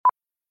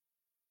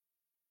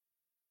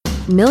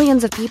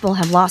Millions of people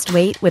have lost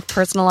weight with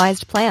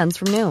personalized plans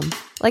from Noom.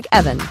 Like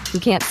Evan, who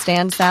can't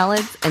stand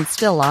salads and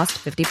still lost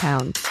 50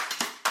 pounds.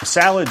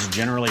 Salads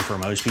generally for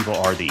most people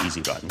are the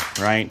easy button,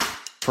 right?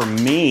 For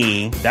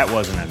me, that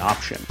wasn't an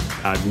option.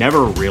 I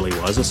never really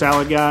was a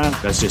salad guy.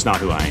 That's just not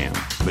who I am.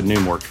 But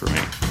Noom worked for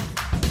me.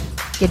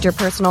 Get your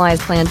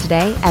personalized plan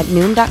today at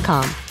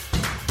Noom.com.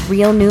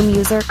 Real Noom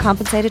user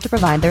compensated to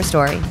provide their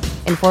story.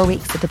 In 4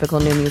 weeks, the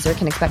typical Noom user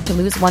can expect to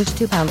lose 1 to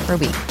 2 pounds per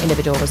week.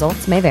 Individual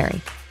results may vary.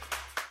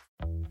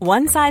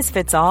 One size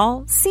fits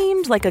all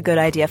seemed like a good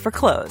idea for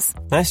clothes.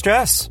 Nice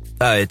dress.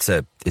 It's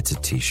a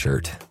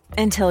t-shirt.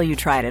 Until you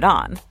tried it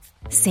on.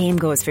 Same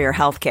goes for your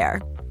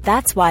healthcare.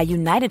 That's why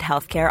United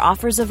Healthcare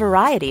offers a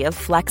variety of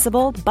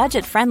flexible,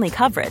 budget-friendly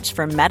coverage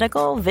for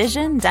medical,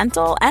 vision,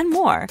 dental, and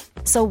more.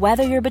 So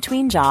whether you're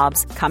between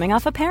jobs, coming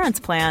off a parent's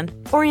plan,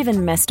 or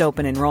even missed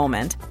open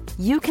enrollment,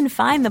 you can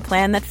find the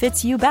plan that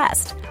fits you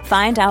best.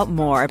 Find out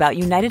more about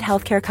United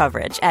Healthcare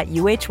coverage at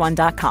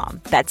uh1.com.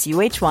 That's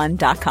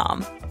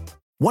uh1.com.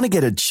 Want to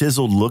get a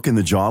chiseled look in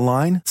the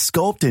jawline?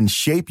 Sculpt and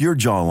shape your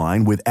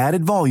jawline with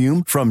added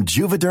volume from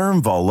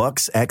Juvederm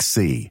Volux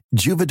XC.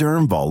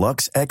 Juvederm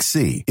Volux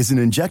XC is an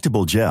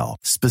injectable gel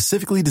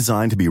specifically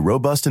designed to be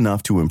robust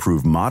enough to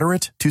improve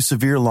moderate to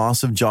severe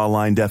loss of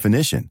jawline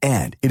definition.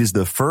 And it is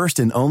the first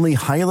and only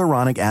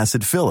hyaluronic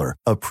acid filler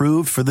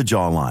approved for the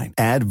jawline.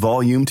 Add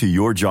volume to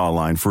your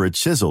jawline for a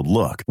chiseled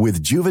look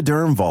with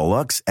Juvederm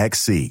Volux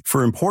XC.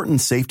 For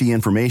important safety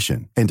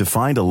information and to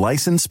find a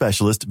licensed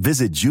specialist,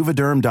 visit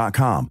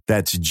Juvederm.com.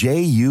 That's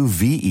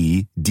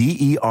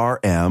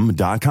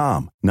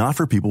Juvederm.com. Not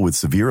for people with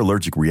severe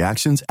allergic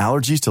reactions,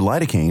 allergies to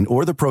lidocaine,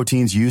 or the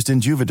proteins used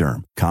in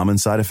Juvederm. Common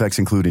side effects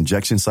include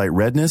injection site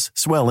redness,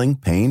 swelling,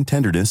 pain,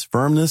 tenderness,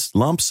 firmness,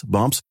 lumps,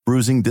 bumps,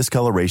 bruising,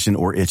 discoloration,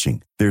 or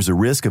itching. There's a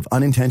risk of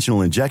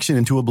unintentional injection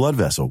into a blood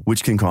vessel,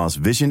 which can cause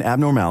vision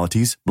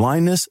abnormalities,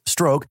 blindness,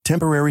 stroke,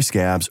 temporary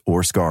scabs,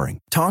 or scarring.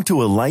 Talk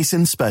to a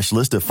licensed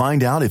specialist to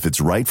find out if it's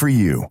right for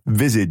you.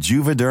 Visit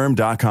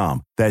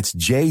Juvederm.com. That's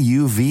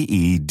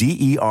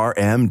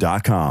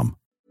Juvederm.com.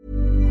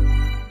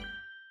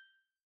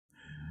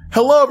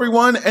 Hello,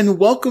 everyone, and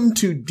welcome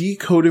to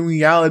Decoding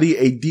Reality,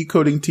 a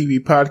decoding TV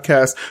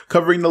podcast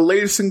covering the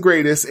latest and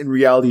greatest in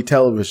reality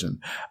television.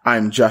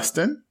 I'm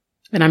Justin.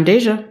 And I'm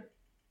Deja.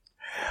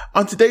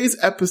 On today's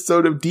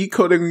episode of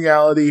Decoding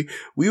Reality,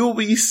 we will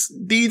be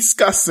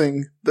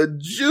discussing the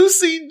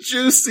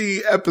juicy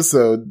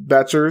episode,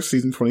 Bachelor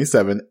Season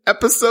 27,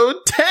 Episode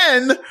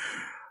 10.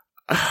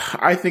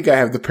 I think I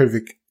have the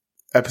perfect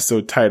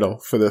episode title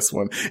for this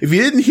one. If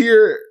you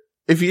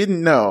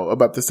didn't know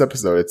about this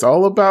episode, it's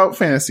all about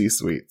fantasy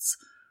suites.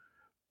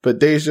 But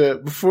Deja,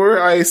 before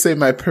I say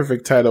my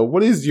perfect title,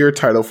 what is your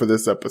title for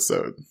this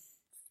episode?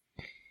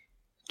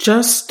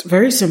 Just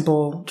very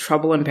simple,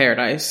 Trouble in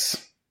Paradise.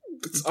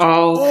 It's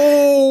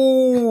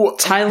all...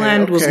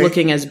 Thailand was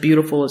looking as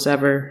beautiful as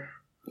ever,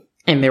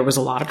 and there was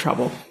a lot of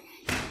trouble.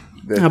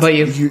 How about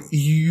you?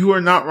 You are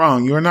not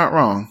wrong. You are not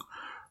wrong.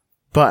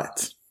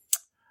 But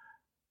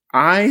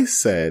I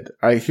said,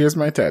 here's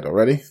my title.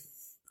 Ready?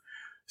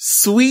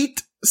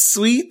 Sweet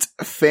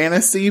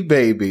fantasy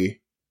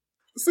baby.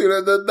 See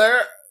what I did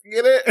there?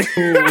 Get it?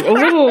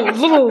 Ooh, a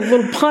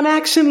little pun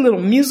action,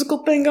 little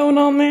musical thing going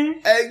on there.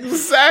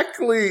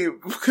 Exactly,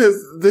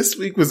 because this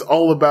week was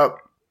all about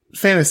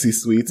fantasy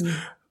suites,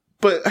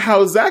 but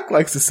how Zach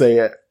likes to say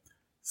it,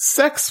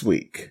 sex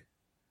week.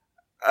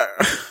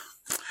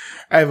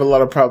 I have a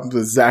lot of problems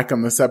with Zach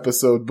on this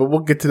episode, but we'll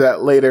get to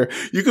that later.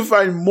 You can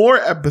find more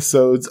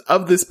episodes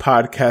of this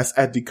podcast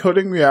at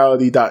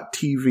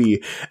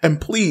decodingreality.tv. And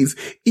please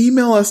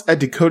email us at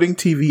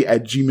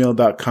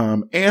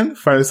decodingtv@gmail.com and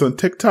find us on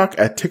TikTok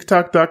at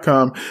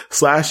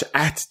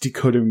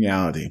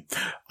tiktok.com/@decodingreality.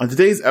 On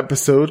today's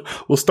episode,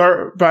 we'll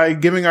start by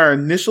giving our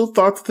initial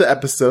thoughts of the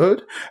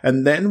episode,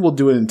 and then we'll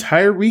do an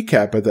entire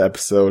recap of the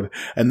episode,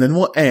 and then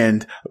we'll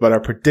end about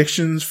our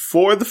predictions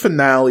for the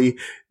finale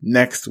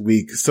next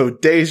week. So,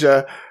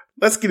 Deja,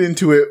 let's get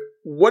into it.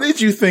 What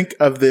did you think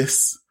of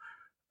this?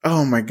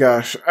 Oh my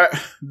gosh,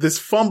 this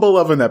fumble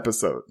of an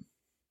episode.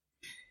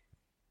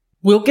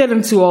 We'll get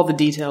into all the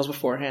details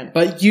beforehand,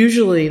 but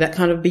usually that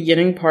kind of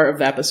beginning part of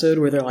the episode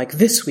where they're like,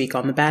 this week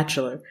on The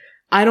Bachelor,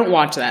 I don't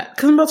watch that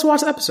because I'm about to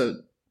watch the episode.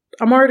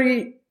 I'm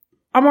already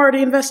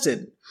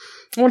invested.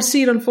 I want to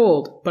see it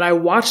unfold, but I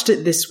watched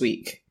it this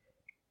week.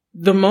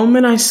 The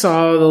moment I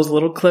saw those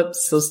little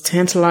clips, those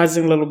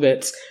tantalizing little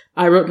bits,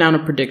 I wrote down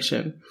a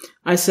prediction.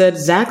 I said,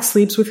 Zach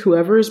sleeps with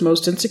whoever is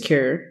most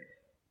insecure.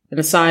 And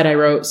aside, I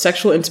wrote,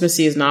 sexual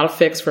intimacy is not a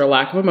fix for a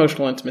lack of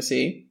emotional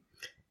intimacy.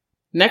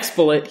 Next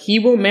bullet, he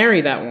will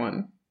marry that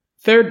one.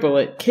 Third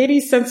bullet,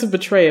 Katie's sense of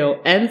betrayal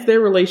ends their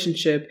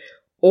relationship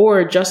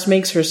or just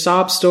makes her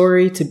sob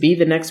story to be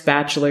the next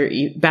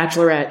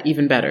bachelorette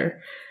even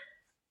better.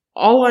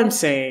 All I'm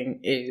saying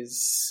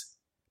is,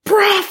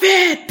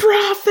 prophet!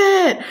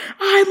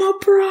 I'm a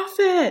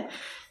prophet!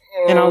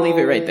 And I'll leave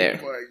it right there.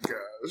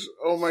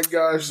 Oh my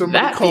gosh.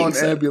 Somebody call an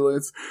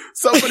ambulance.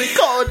 Somebody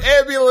call an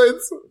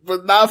ambulance!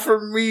 But not for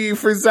me,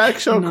 for Zach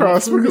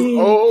Shawcross. Because,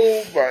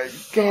 oh my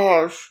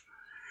gosh.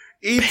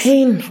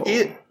 painful.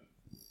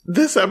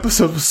 This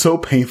episode was so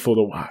painful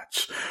to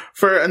watch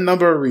for a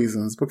number of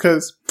reasons,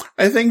 because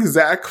I think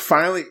Zach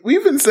finally,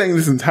 we've been saying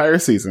this entire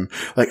season,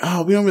 like,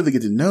 oh, we don't really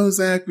get to know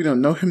Zach. We don't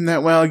know him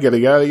that well, yada,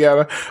 yada,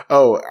 yada.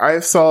 Oh, I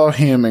saw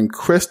him in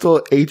crystal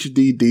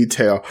HD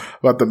detail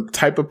about the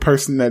type of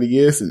person that he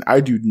is, and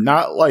I do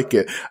not like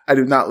it. I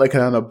do not like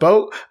it on a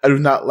boat. I do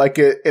not like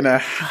it in a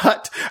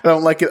hut. I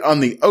don't like it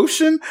on the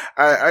ocean.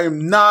 I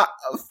am not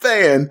a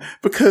fan,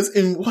 because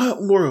in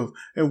what world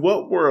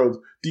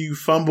do you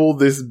fumble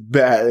this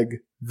bag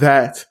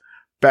that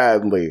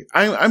badly?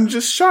 I'm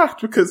just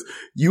shocked, because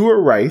you were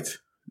right.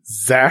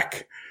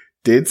 Zach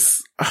did.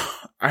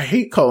 I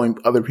hate calling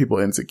other people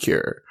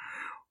insecure,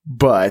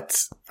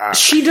 but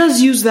she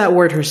does use that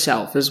word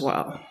herself as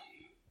well.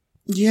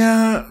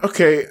 Yeah.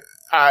 Okay.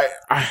 I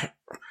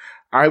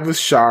was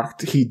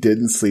shocked he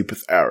didn't sleep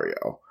with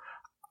Ariel.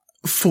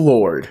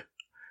 Floored.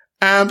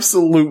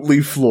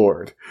 Absolutely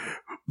floored.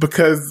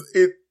 Because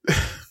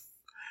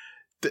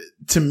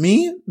to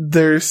me,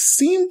 there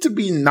seemed to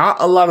be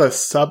not a lot of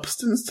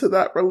substance to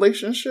that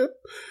relationship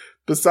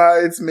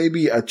besides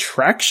maybe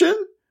attraction,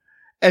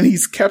 and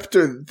he's kept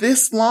her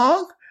this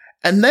long,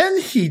 and then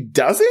he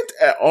doesn't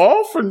at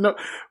all for no.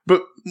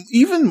 But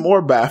even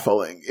more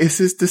baffling is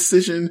his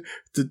decision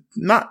to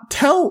not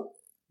tell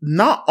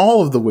not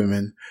all of the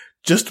women,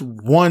 just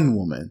one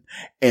woman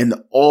in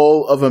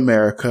all of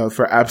America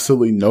for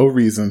absolutely no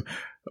reason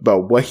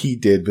about what he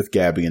did with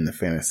Gabby in the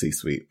fantasy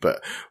suite.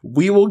 But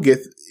we will get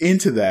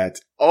into that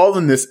all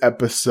in this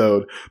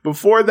episode.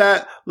 Before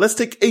that, let's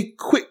take a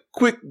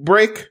quick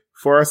break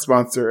for our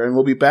sponsor, and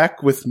we'll be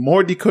back with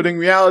more Decoding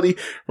Reality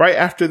right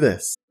after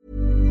this.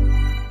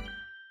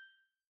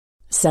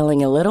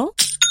 Selling a little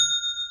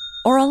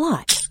or a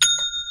lot?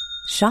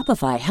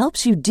 Shopify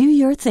helps you do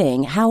your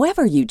thing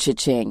however you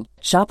cha-ching.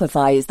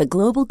 Shopify is the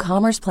global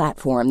commerce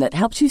platform that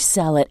helps you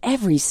sell at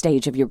every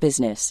stage of your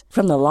business.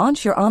 From the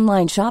launch your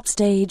online shop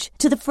stage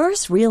to the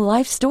first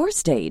real-life store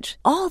stage,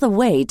 all the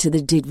way to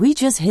the did we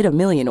just hit a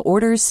million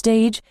orders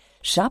stage.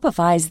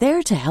 Shopify is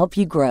there to help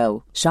you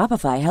grow.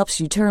 Shopify helps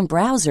you turn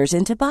browsers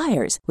into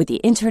buyers with the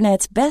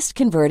internet's best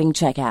converting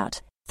checkout.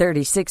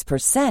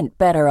 36%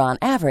 better on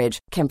average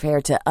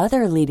compared to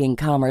other leading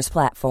commerce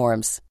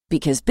platforms.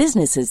 Because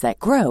businesses that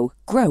grow,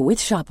 grow with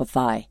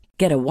Shopify.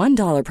 Get a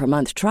 $1 per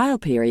month trial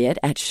period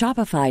at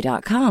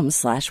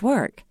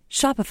shopify.com/work.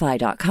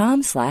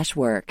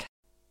 Shopify.com/work.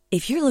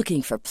 If you're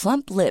looking for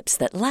plump lips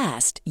that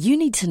last, you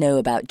need to know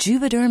about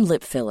Juvederm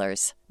lip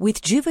fillers.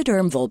 With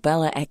Juvederm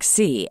Volbella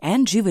XC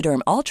and Juvederm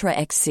Ultra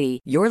XC,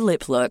 your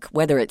lip look,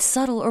 whether it's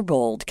subtle or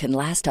bold, can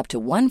last up to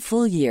 1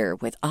 full year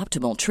with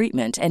optimal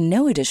treatment and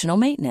no additional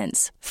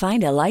maintenance.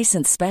 Find a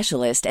licensed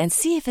specialist and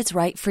see if it's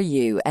right for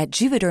you at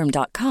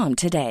Juvederm.com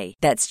today.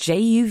 That's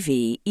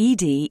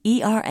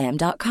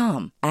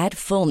JUVEDERM.com. Add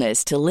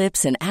fullness to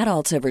lips in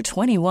adults over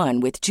 21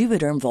 with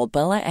Juvederm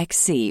Volbella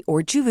XC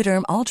or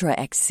Juvederm Ultra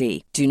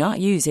XC. Do not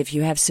use if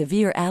you have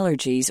severe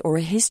allergies or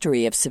a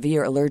history of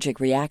severe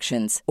allergic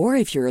reactions, or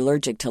if you're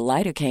allergic to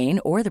lidocaine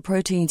or the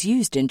proteins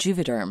used in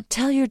Juvederm.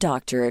 Tell your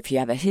doctor if you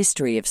have a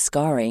history of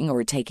scarring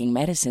or taking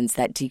medicines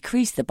that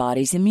decrease the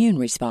body's immune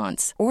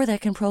response or that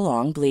can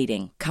prolong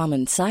bleeding.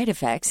 Common side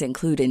effects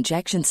include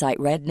injection site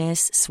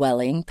redness,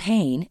 swelling,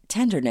 pain,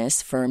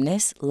 tenderness,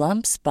 firmness,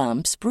 lumps,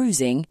 bumps,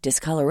 bruising,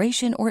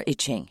 discoloration, or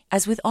itching.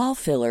 As with all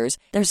fillers,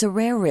 there's a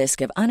rare risk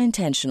of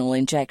unintentional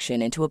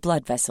injection into a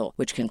blood vessel,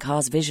 which can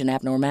cause vision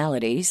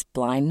abnormalities,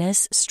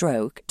 blindness,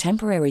 stroke,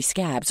 temporary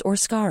scabs, or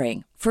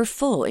scarring. For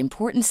full,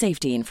 important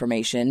safety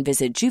information,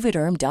 visit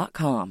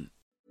Juvederm.com.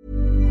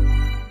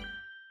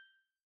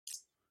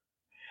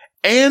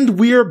 And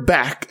we're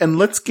back, and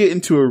let's get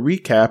into a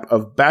recap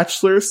of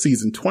Bachelor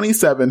Season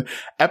 27,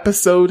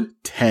 Episode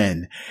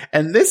 10.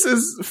 And this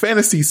is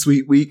Fantasy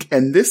Suite Week,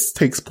 and this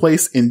takes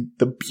place in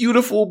the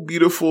beautiful,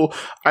 beautiful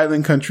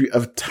island country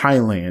of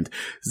Thailand.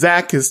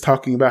 Zach is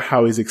talking about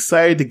how he's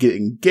excited to get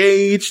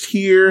engaged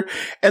here,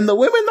 and the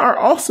women are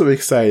also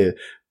excited.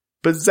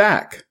 But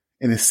Zach,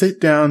 in a sit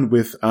down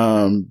with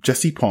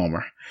Jesse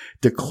Palmer,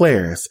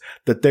 declares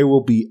that there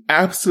will be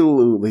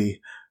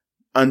absolutely,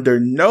 under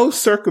no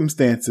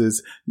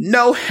circumstances,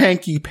 no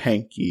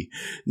hanky-panky,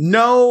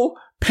 no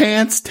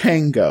pants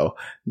tango,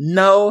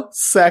 no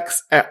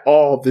sex at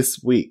all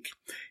this week.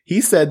 He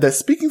said that,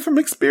 speaking from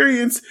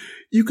experience,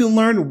 you can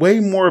learn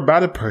way more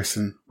about a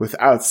person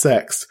without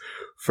sex,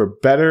 for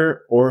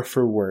better or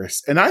for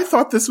worse. And I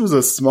thought this was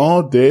a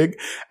small dig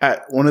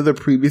at one of the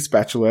previous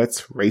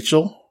bachelorettes,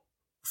 Rachel,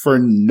 for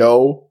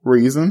no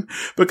reason,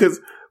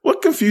 because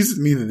what confuses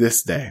me to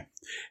this day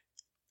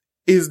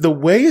is the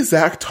way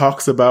Zach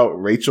talks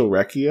about Rachel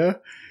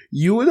Recchia.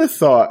 You would have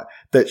thought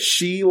that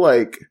she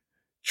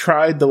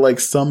tried to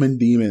summon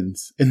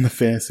demons in the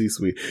fantasy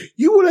suite.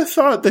 You would have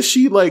thought that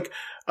she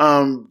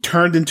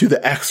turned into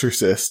the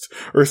Exorcist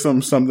or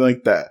something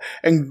like that,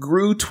 and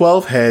grew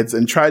 12 heads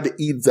and tried to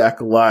eat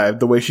Zach alive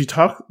the way he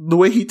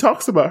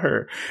talks about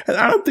her. And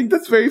I don't think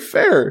that's very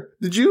fair.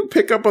 Did you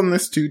pick up on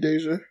this too,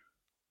 Deja?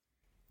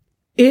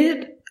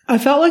 I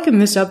felt like in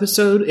this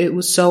episode, it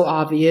was so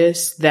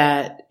obvious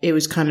that it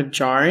was kind of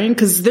jarring,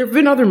 because there have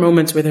been other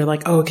moments where they're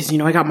like, oh, because,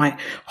 I got my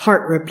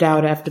heart ripped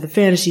out after the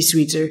fantasy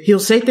suites, or he'll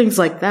say things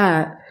like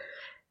that.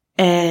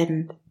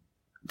 And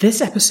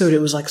this episode, it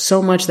was like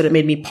so much that it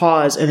made me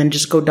pause and then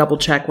just go double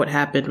check what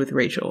happened with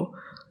Rachel.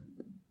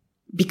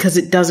 Because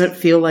it doesn't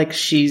feel like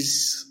she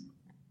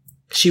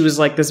was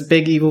like this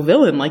big evil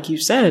villain, like you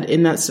said,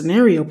 in that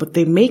scenario, but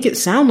they make it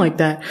sound like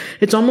that.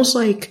 It's almost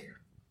like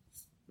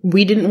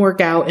we didn't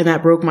work out and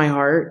that broke my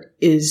heart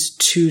is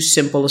too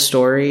simple a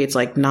story. It's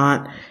like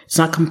it's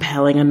not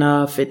compelling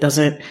enough. It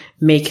doesn't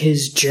make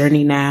his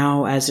journey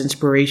now as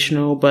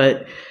inspirational,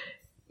 but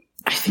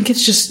I think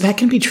it's just, that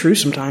can be true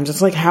sometimes.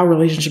 It's like how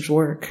relationships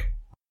work.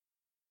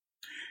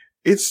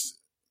 It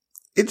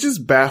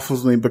just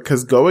baffles me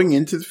because going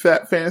into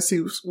that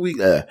fantasy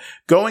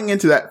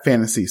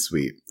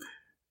suite,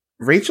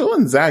 Rachel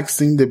and Zach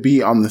seem to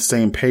be on the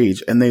same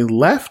page, and they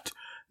left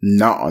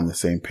not on the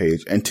same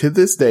page. And to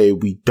this day,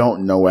 we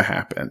don't know what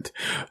happened.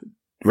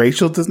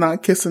 Rachel does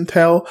not kiss and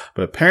tell,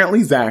 but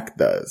apparently Zach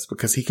does,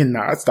 because he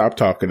cannot stop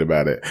talking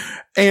about it.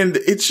 And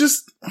it's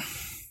just,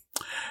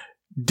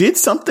 did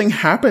something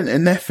happen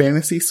in that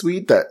fantasy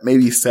suite that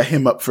maybe set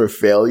him up for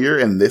failure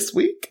in this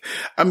week?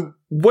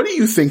 What do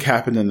you think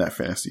happened in that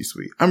fantasy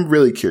suite? I'm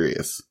really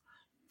curious.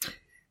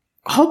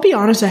 I'll be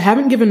honest, I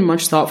haven't given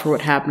much thought for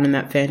what happened in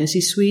that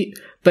fantasy suite,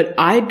 but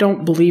I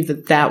don't believe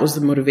that was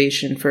the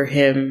motivation for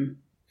him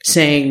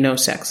saying no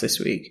sex this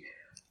week.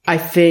 I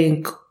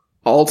think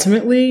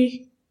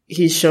ultimately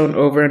he's shown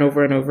over and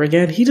over and over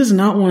again, he does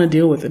not want to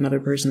deal with another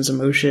person's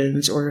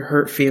emotions or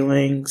hurt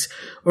feelings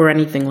or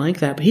anything like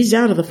that. But he's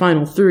down to the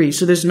final 3.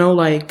 So there's no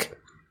like,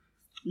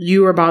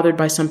 you are bothered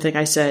by something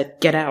I said,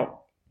 get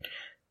out.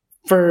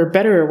 For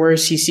better or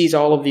worse, he sees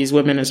all of these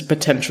women as a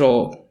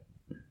potential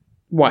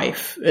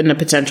wife and a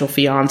potential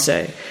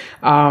fiance.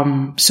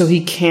 So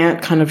he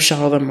can't kind of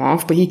shuttle them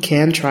off, but he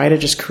can try to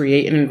just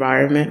create an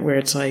environment where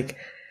it's like,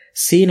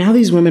 see, now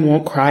these women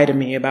won't cry to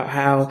me about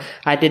how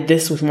I did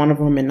this with one of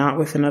them and not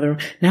with another.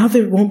 Now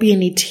there won't be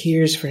any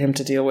tears for him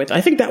to deal with.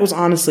 I think that was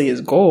honestly his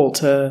goal,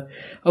 to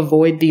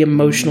avoid the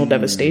emotional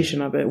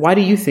devastation of it. Why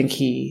do you think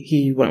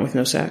he went with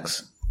no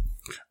sex?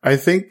 I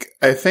think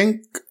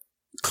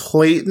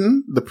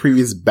Clayton, the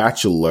previous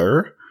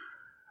Bachelor,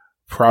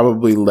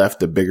 probably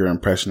left a bigger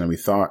impression than we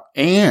thought.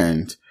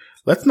 And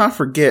let's not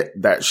forget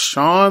that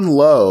Sean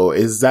Lowe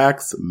is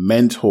Zach's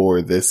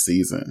mentor this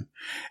season.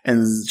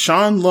 And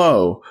Sean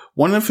Lowe,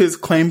 one of his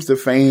claims to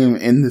fame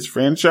in this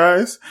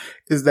franchise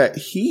is that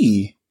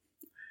he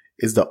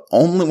is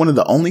one of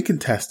the only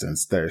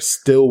contestants that are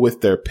still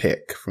with their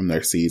pick from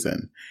their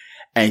season.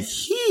 And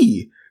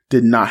he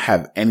did not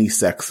have any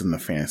sex in the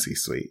fantasy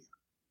suite.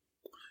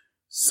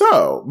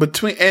 So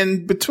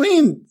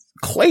between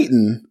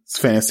Clayton's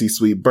fantasy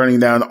suite burning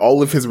down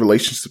all of his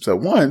relationships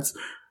at once,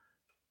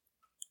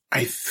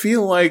 I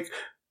feel like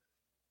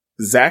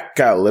Zach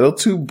got a little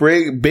too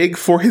big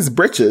for his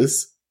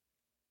britches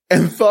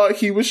and thought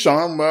he was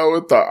Sean Lowe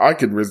and thought, I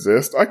could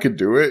resist. I could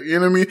do it. You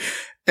know what I mean?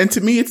 And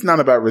to me, it's not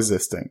about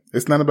resisting.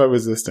 It's not about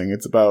resisting.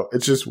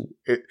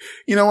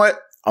 You know what?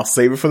 I'll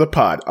save it for the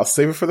pod.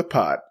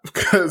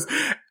 Because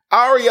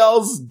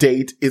Ariel's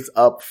date is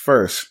up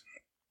first.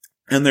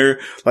 And they're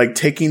like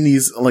taking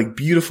these like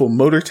beautiful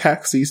motor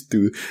taxis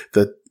through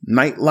the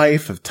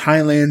nightlife of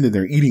Thailand, and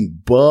they're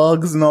eating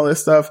bugs and all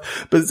this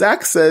stuff. But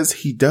Zach says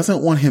he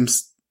doesn't want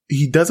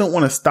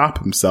to stop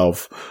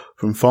himself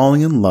from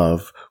falling in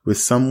love with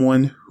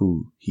someone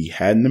who he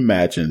hadn't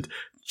imagined,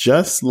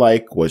 just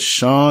like what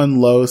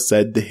Sean Lowe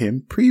said to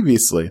him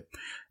previously.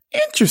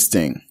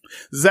 Interesting.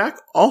 Zach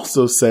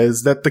also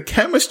says that the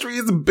chemistry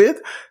is a bit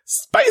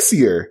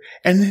spicier,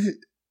 and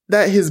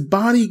that his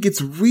body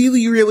gets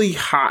really, really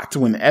hot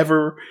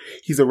whenever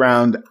he's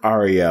around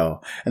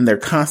Ariel, and they're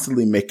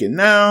constantly making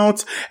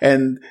out,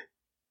 and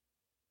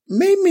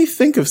made me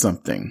think of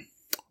something.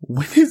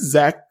 When is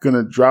Zach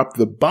gonna drop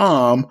the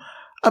bomb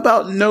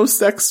about no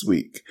sex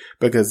week?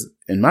 Because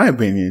in my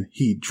opinion,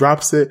 he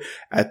drops it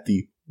at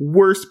the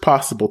worst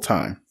possible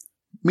time.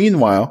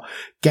 Meanwhile,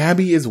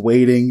 Gabby is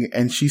waiting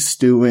and she's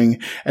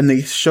stewing, and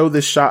they show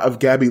this shot of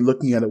Gabby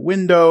looking at a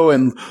window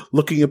and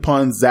looking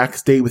upon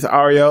Zach's date with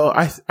Ariel.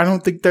 I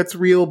don't think that's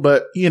real,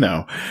 but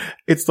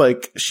it's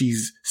like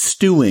she's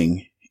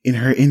stewing in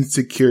her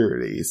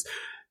insecurities.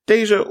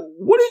 Deja,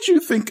 what did you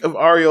think of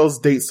Ariel's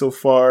date so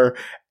far?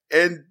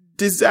 And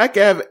does Zach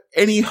have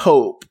any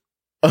hope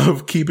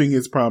of keeping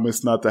his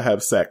promise not to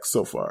have sex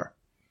so far?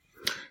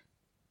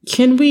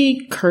 Can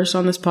we curse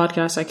on this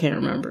podcast? I can't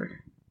remember.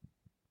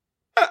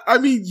 I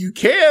mean, you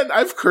can.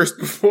 I've cursed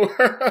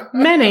before.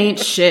 Men ain't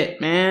shit,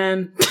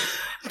 man.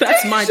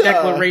 That's my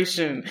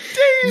declaration.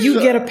 Deja. You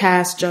get a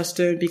pass,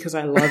 Justin, because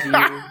I love you.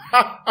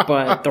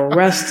 But the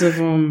rest of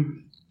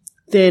them,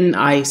 thin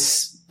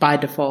ice by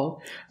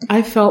default.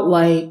 I felt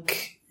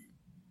like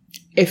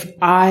if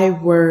I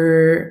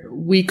were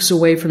weeks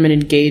away from an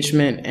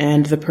engagement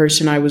and the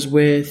person I was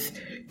with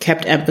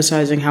kept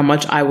emphasizing how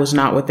much I was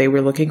not what they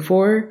were looking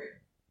for,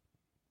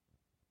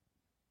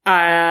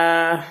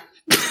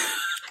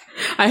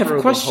 I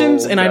have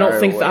questions, and I don't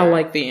think that I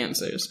like the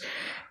answers.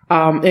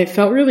 It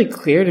felt really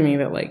clear to me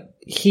that, like,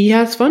 he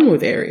has fun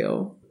with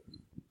Ariel.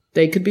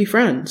 They could be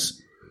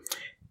friends.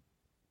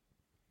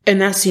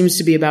 And that seems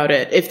to be about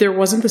it. If there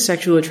wasn't the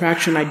sexual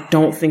attraction, I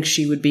don't think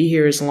she would be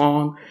here as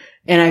long.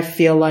 And I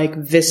feel like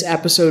this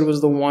episode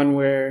was the one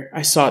where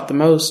I saw it the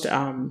most.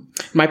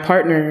 My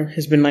partner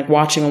has been like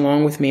watching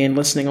along with me and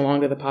listening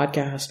along to the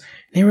podcast.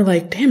 They were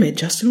like, damn it,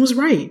 Justin was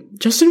right.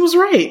 Justin was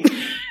right.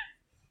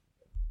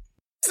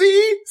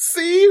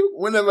 See,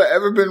 when have I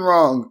ever been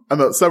wrong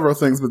about several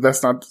things, but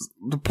that's not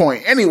the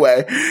point.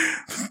 Anyway,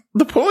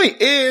 the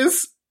point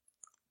is,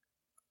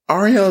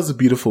 Ariel is a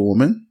beautiful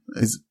woman,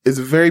 is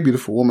a very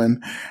beautiful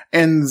woman.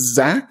 And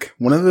Zach,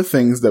 one of the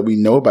things that we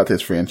know about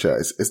this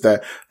franchise is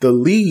that the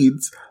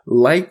leads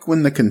like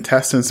when the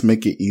contestants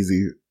make it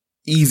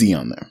easy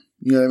on them.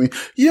 You know what I mean?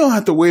 You don't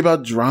have to worry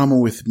about drama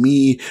with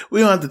me. We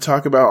don't have to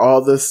talk about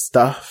all this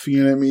stuff.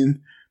 You know what I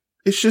mean?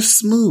 It's just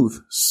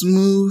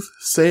smooth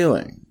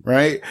sailing,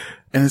 right?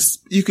 And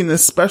you can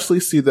especially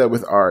see that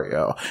with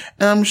Ariel.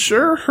 And I'm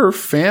sure her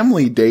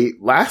family date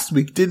last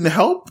week didn't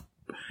help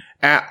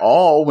at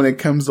all when it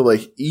comes to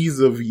like ease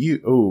of use.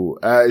 Oh,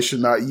 I should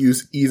not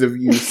use ease of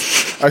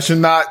use. I should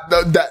not.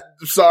 No,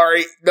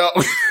 sorry. No.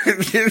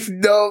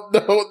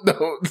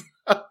 No.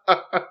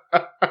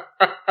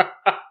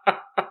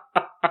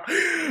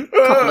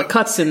 Couple of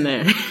cuts in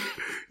there.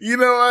 You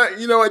know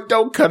what?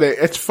 Don't cut it.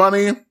 It's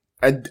funny.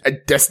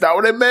 That's not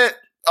what I meant.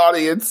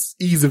 Audience,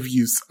 ease of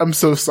use. I'm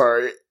so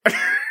sorry.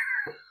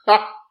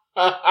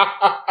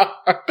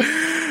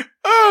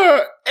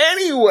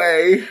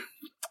 Anyway,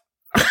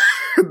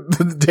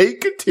 the day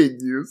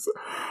continues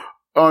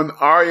on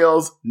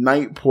Ariel's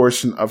night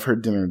portion of her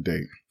dinner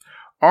date.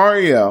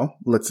 Ariel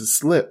lets it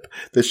slip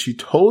that she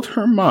told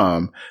her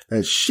mom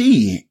that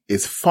she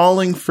is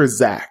falling for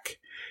Zach.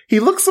 He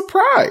looks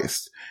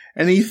surprised,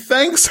 and he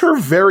thanks her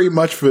very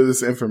much for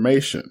this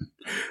information.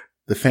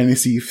 The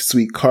fantasy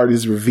suite card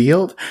is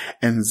revealed,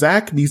 and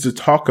Zach needs to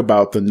talk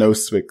about the no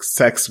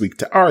sex week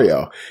to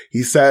Ariel.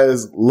 He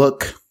says,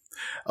 look,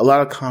 a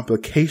lot of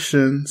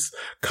complications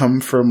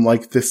come from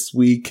like this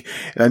week,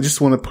 and I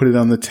just want to put it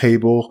on the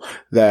table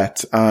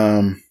that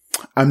I'm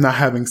not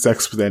having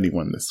sex with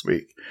anyone this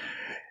week.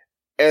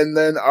 And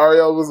then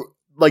Ariel was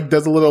like,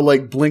 does a little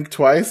like blink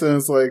twice, and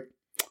it's like,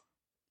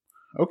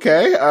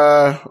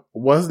 okay,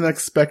 wasn't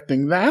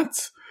expecting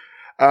that.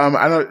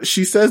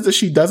 She says that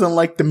she doesn't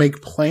like to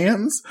make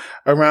plans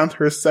around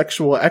her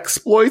sexual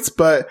exploits,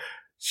 but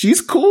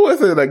she's cool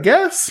with it, I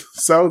guess.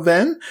 So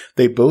then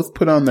they both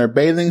put on their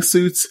bathing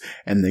suits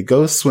and they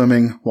go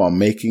swimming while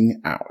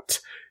making out.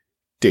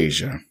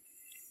 Deja,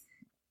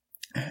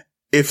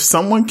 if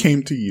someone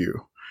came to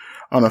you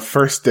on a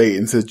first date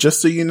and said,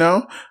 just so you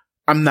know,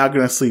 I'm not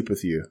going to sleep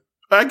with you.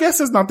 I guess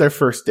it's not their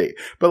first date,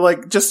 but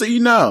like, just so you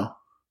know,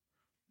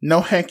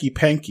 no hanky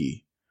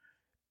panky.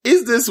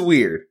 Is this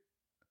weird?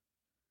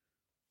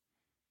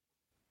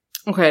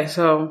 Okay,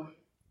 so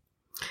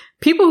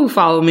people who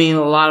follow me, a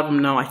lot of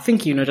them know, I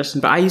think you know, Justin,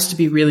 but I used to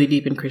be really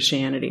deep in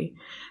Christianity.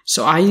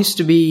 So I used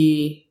to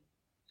be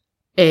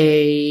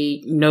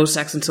a no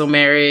sex until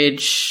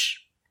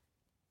marriage,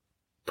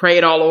 pray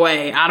it all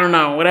away. I don't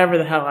know, whatever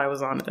the hell I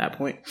was on at that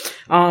point.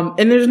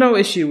 And there's no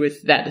issue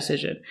with that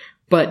decision.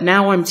 But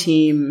now I'm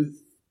team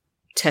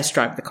test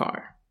drive the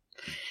car.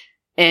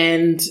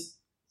 And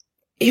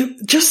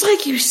it, just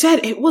like you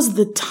said, it was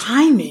the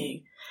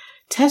timing.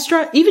 Test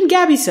drive, even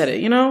Gabby said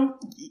it, you know,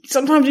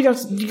 sometimes you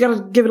gotta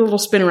give it a little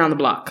spin around the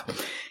block.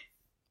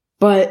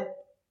 But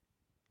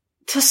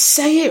to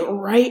say it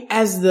right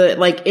as the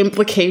like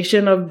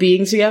implication of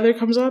being together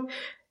comes up,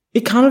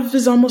 it kind of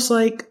is almost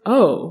like,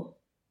 oh,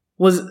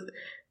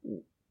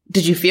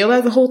 did you feel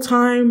that the whole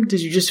time?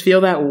 Did you just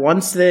feel that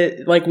once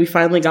that like we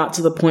finally got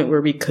to the point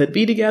where we could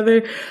be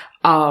together?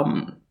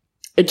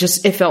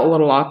 It felt a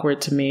little awkward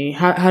to me.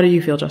 How do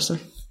you feel, Justin?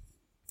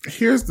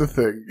 Here's the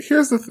thing.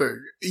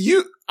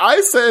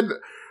 I said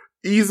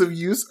ease of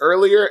use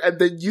earlier, and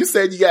then you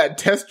said you gotta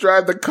test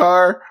drive the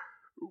car.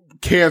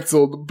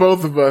 Canceled.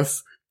 Both of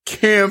us.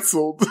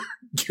 Canceled.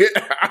 Get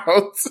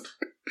out.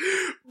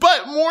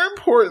 But more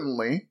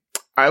importantly,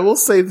 I will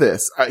say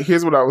this.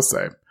 Here's what I will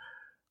say.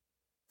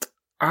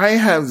 I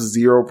have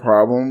zero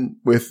problem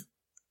with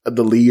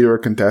the lead or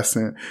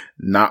contestant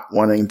not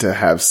wanting to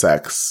have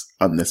sex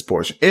on this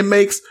portion. It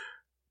makes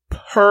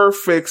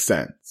perfect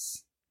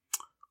sense.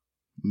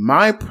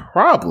 My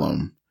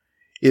problem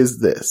is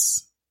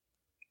this.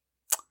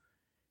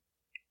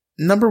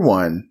 Number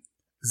one,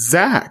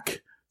 Zach's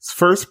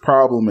first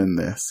problem in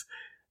this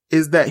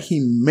is that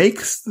he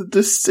makes the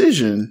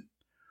decision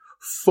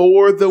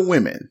for the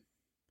women.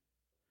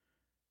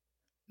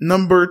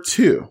 Number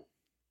two,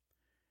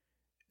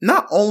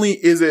 not only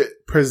is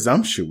it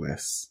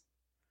presumptuous,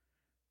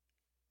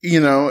 you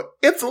know,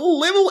 it's a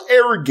little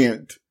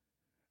arrogant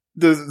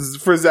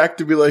for Zach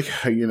to be like,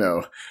 you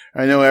know,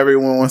 I know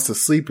everyone wants to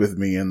sleep with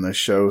me in the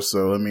show,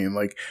 so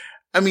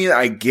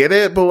I get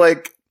it, but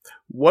like,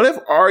 what if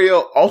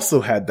Ariel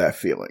also had that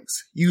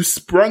feelings? You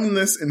sprung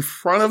this in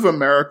front of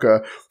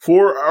America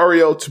for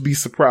Ariel to be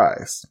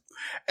surprised.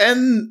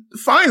 And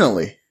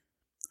finally,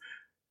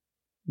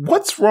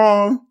 what's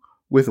wrong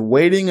with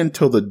waiting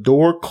until the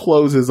door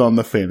closes on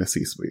the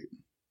fantasy suite?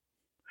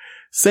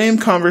 Same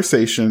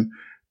conversation,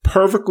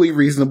 perfectly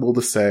reasonable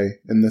to say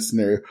in this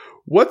scenario.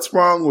 What's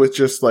wrong with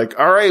just like,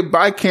 all right,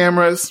 bye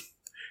cameras.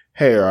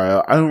 Hey,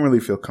 Ariel, I don't really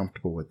feel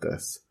comfortable with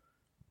this.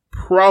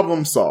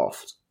 Problem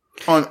solved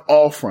on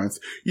all fronts.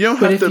 You don't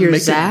have to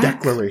make a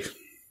declaration.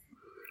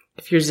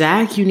 If you're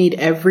Zach, you need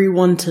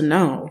everyone to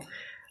know.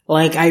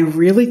 Like, I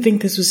really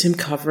think this was him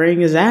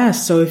covering his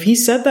ass. So if he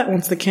said that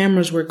once the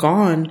cameras were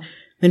gone,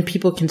 then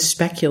people can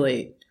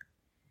speculate.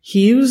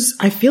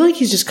 I feel like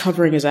he's just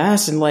covering his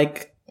ass and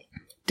like,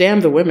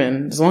 damn the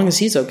women, as long as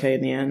he's okay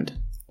in the end.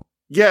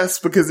 Yes,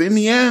 because in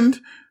the end,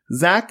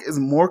 Zach is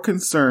more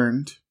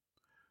concerned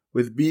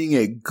with being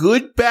a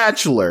good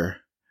bachelor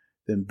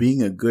than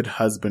being a good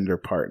husband or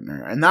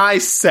partner. And I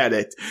said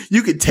it.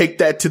 You could take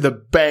that to the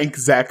bank,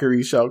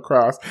 Zachary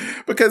Shellcross,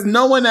 because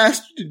no one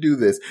asked you to do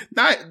this.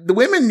 The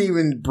women didn't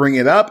even bring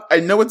it up. I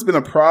know it's been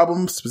a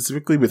problem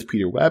specifically with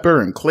Peter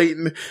Weber and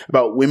Clayton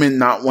about women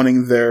not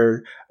wanting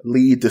their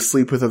lead to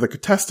sleep with other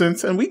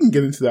contestants, and we can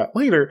get into that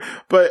later.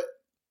 But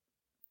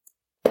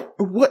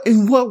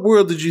in what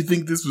world did you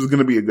think this was going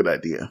to be a good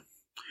idea?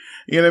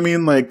 You know what I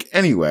mean? Like,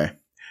 anyway,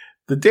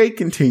 the day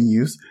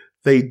continues.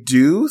 They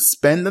do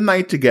spend the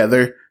night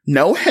together.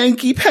 No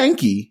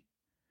hanky-panky.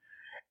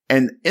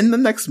 And in the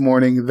next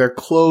morning, their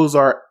clothes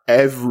are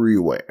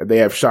everywhere. They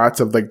have shots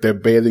of like their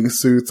bathing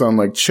suits on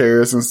like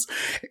chairs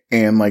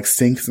and like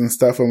sinks and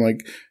stuff. I'm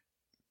like,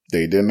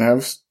 they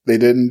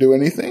didn't do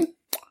anything?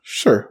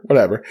 Sure,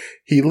 whatever.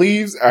 He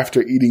leaves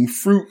after eating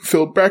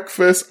fruit-filled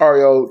breakfast.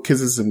 Ariel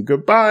kisses him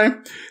goodbye.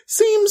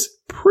 Seems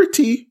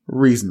pretty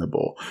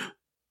reasonable.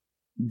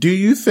 Do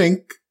you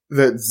think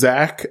that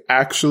Zach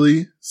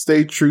actually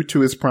stayed true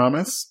to his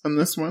promise in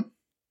this one?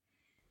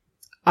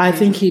 I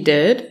think he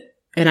did,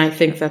 and I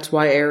think that's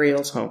why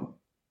Ariel's home.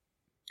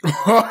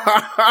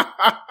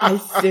 I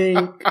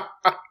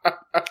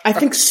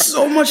think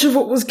so much of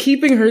what was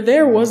keeping her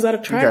there was that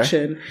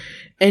attraction. Okay.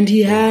 And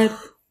he had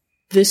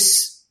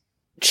this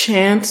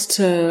chance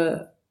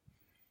to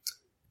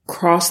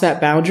cross that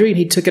boundary, and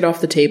he took it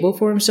off the table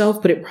for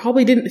himself, but it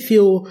probably didn't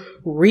feel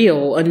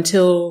real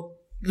until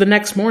the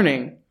next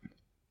morning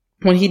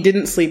when he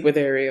didn't sleep with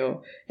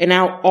Ariel. And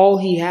now all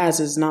he has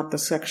is not the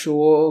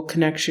sexual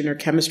connection or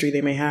chemistry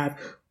they may have.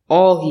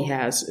 All he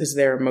has is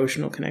their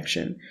emotional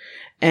connection.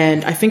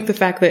 And I think the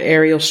fact that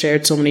Ariel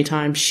shared so many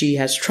times she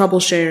has trouble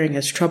sharing,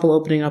 has trouble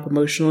opening up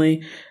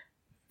emotionally,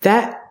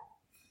 that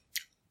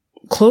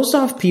closed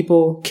off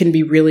people can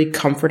be really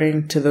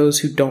comforting to those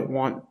who don't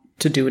want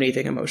to do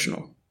anything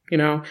emotional. You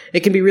know,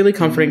 it can be really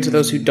comforting to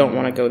those who don't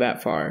want to go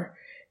that far.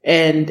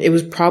 And it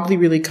was probably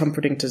really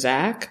comforting to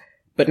Zach,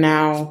 but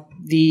now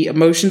the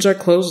emotions are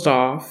closed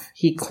off.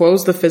 He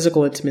closed the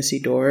physical intimacy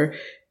door.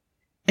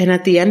 And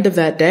at the end of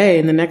that day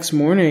and the next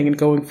morning and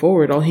going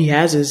forward, all he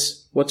has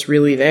is what's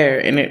really there.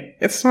 And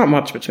it's not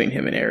much between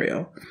him and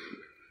Ariel.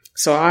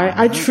 So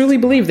I truly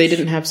believe they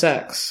didn't have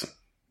sex.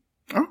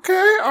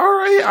 Okay, all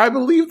right. I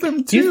believe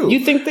them too.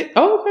 You think they?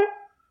 Oh, okay.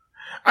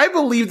 I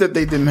believe that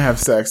they didn't have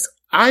sex.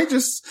 I'm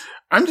just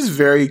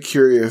very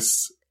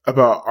curious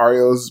about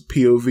Ariel's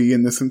POV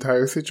in this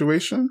entire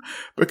situation,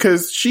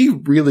 because she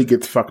really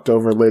gets fucked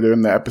over later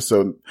in the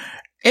episode.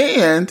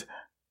 And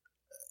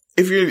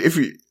if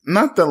you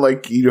not that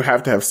like you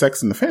have to have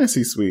sex in the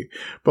fantasy suite,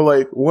 but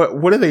like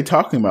what are they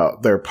talking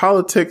about? Their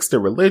politics, their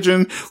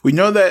religion. We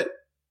know that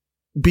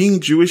being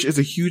Jewish is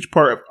a huge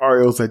part of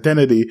Ariel's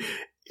identity.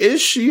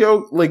 Is she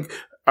like,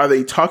 are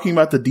they talking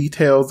about the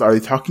details? Are they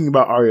talking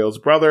about Ariel's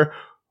brother?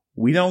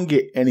 We don't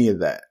get any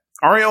of that.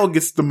 Ariel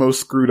gets the most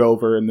screwed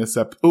over in this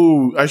episode.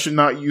 Ooh, I should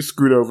not use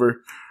screwed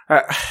over.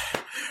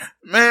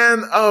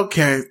 Man,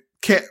 okay.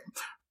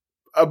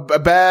 A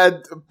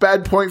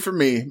bad point for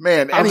me.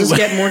 Man, I'll just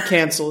get more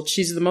canceled.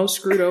 She's the most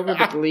screwed over,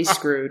 but the least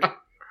screwed.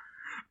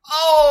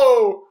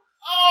 Oh!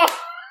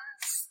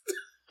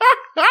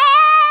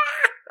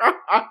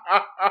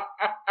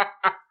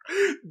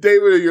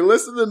 David, if you're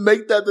listening,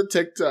 make that the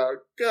TikTok.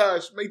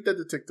 Gosh, make that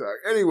the TikTok.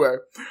 Anyway.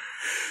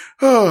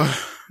 The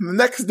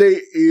next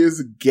day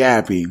is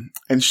Gabby,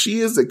 and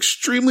she is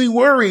extremely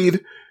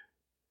worried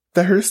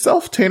that her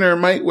self-tanner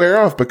might wear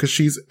off because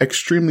she's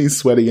extremely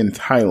sweaty in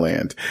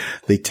Thailand.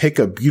 They take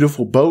a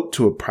beautiful boat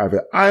to a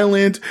private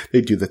island.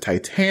 They do the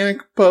Titanic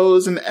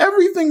pose, and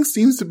everything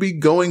seems to be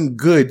going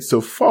good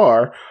so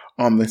far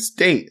on this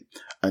date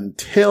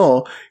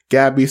until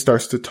Gabby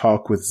starts to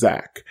talk with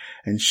Zach.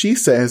 And she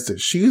says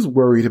that she's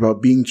worried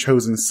about being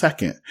chosen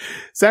second.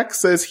 Zach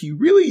says he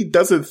really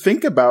doesn't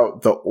think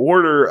about the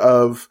order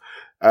of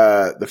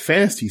the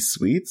fantasy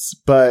suites,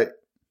 but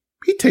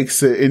he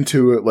takes it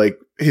into like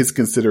his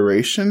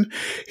consideration.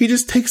 He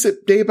just takes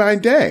it day by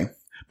day.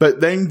 But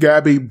then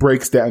Gabby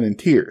breaks down in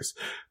tears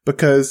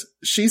because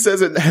she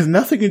says it has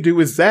nothing to do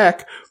with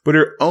Zach, but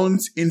her own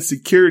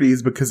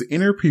insecurities, because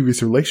in her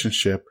previous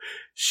relationship,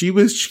 she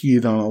was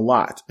cheated on a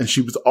lot and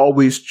she was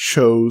always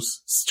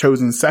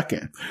chosen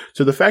second.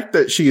 So the fact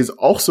that she is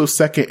also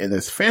second in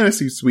this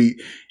fantasy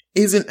suite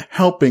isn't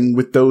helping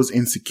with those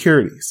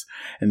insecurities.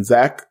 And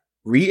Zach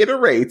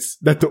reiterates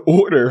that the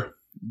order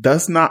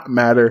does not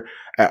matter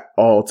at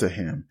all to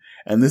him.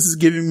 And this is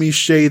giving me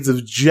shades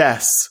of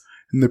Jess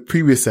in the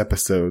previous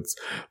episodes.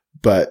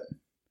 But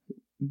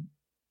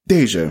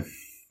Deja,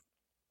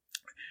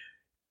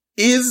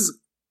 is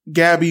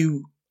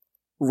Gabby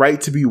right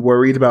to be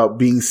worried about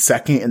being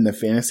second in the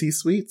fantasy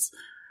suites?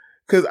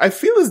 Because I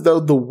feel as though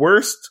the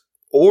worst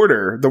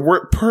order, the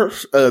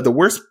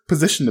worst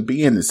position to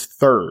be in is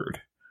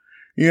third.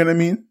 You know what I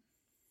mean?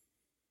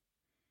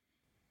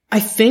 I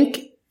think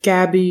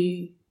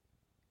Gabby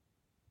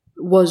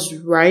was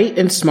right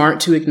and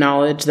smart to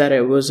acknowledge that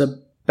it was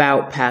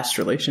about past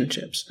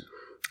relationships.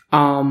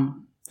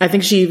 I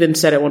think she even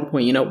said at one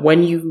point, you know,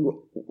 when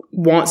you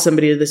want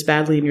somebody this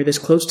badly and you're this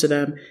close to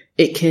them,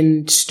 it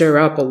can stir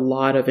up a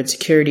lot of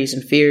insecurities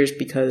and fears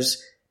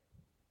because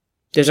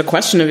there's a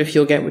question of if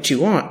you'll get what you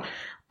want.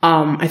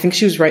 I think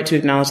she was right to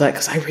acknowledge that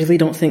because I really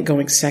don't think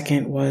going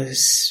second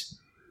was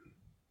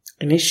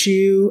an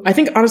issue. I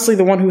think honestly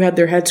the one who had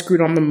their head screwed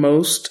on the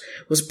most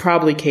was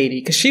probably Katie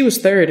because she was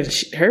third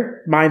and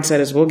her mindset,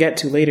 as we'll get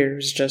to later,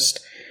 is just,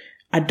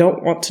 I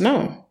don't want to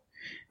know.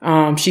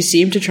 She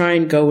seemed to try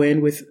and go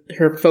in with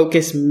her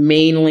focus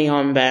mainly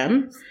on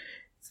them,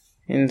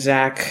 and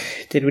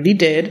Zach did what he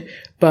did,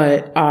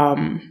 but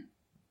I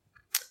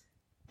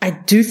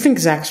do think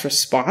Zach's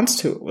response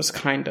to it was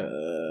kind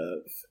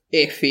of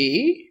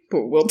iffy,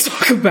 but we'll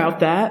talk about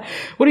that.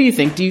 What do you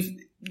think?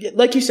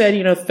 Like you said,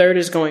 you know, third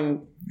is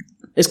kind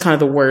of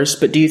the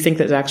worst, but do you think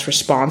that Zach's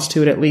response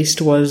to it at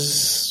least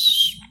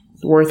was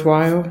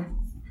worthwhile?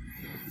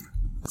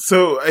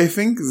 So I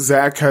think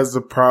Zach has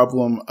the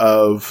problem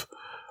of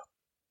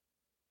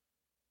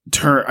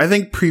I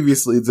think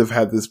previous leads have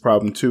had this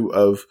problem too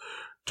of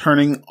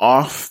turning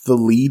off the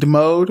lead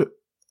mode,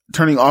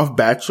 turning off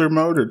Bachelor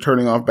mode or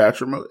turning off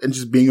Bachelor mode and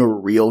just being a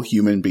real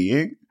human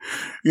being,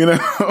 you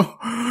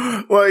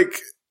know? Like,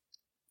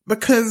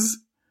 because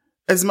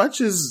as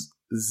much as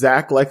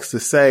Zach likes to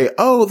say,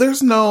 oh,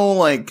 there's no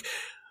like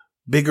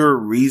bigger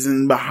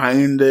reason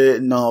behind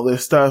it and all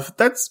this stuff,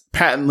 that's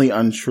patently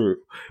untrue.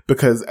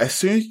 Because as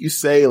soon as you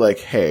say like,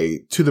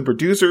 hey, to the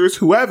producers,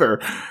 whoever,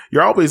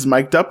 you're always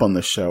mic'd up on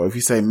the show. If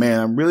you say, man,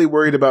 I'm really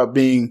worried about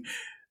being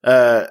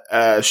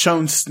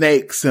shown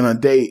snakes in a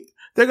date,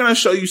 they're going to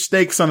show you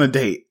snakes on a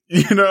date.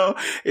 You know,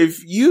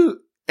 if you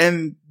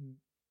and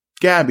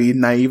Gabby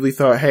naively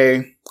thought,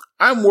 hey,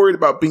 I'm worried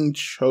about being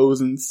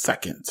chosen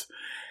second,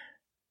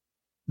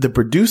 the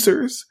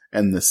producers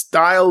and the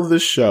style of the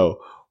show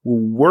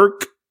will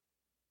work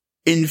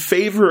in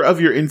favor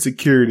of your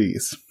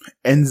insecurities.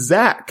 And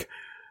Zach,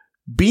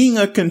 being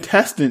a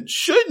contestant,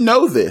 should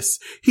know this.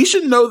 He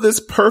should know this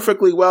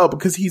perfectly well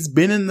because he's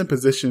been in the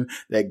position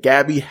that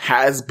Gabby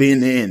has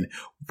been in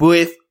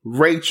with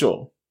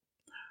Rachel.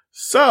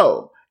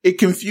 So it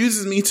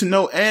confuses me to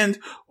no end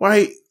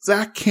why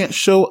Zach can't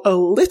show a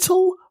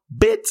little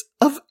bit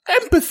of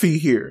empathy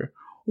here.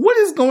 What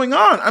is going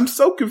on? I'm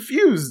so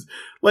confused.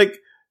 Like,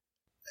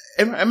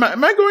 am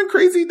I going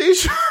crazy,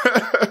 Deja?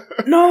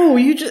 No,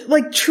 you just,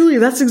 like, truly,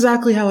 that's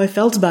exactly how I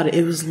felt about it.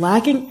 It was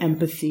lacking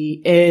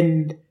empathy,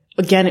 and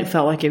again, it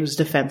felt like it was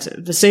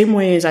defensive. The same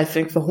way as I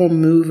think the whole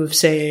move of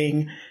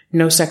saying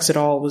no sex at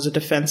all was a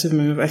defensive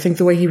move. I think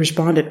the way he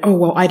responded, oh,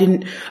 well, I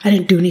didn't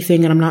do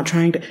anything and I'm not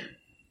trying to.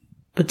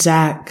 But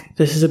Zach,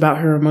 this is about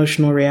her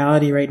emotional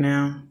reality right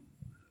now.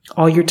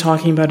 All you're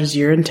talking about is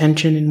your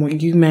intention and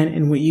what you meant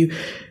and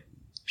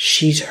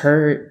she's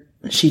hurt.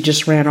 She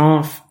just ran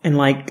off and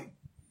like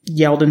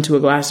yelled into a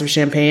glass of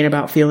champagne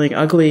about feeling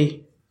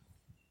ugly.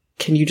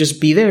 Can you just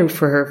be there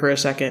for her for a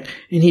second?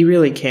 And he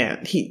really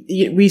can't.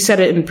 We said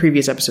it in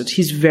previous episodes.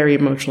 He's very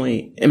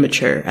emotionally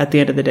immature at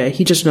the end of the day.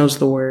 He just knows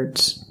the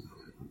words.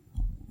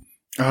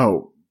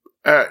 Oh,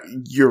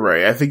 you're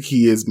right. I think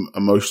he is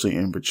emotionally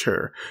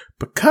immature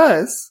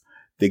because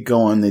they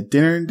go on the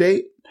dinner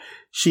date.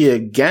 She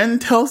again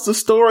tells the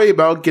story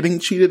about getting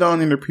cheated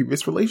on in her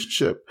previous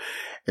relationship.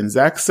 And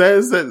Zach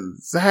says that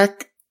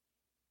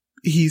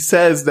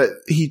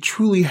he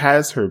truly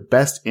has her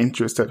best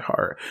interest at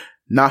heart,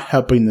 not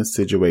helping the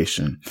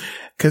situation.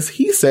 Because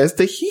he says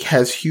that he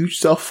has huge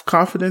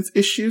self-confidence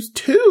issues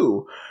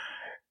too.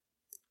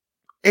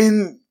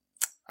 And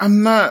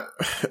I'm not,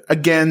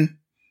 again,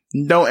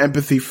 no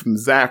empathy from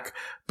Zach,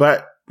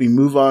 but we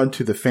move on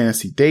to the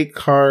fantasy date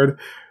card.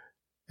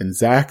 And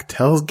Zach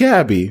tells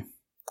Gabby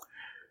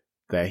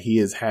that he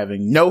is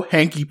having no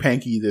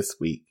hanky-panky this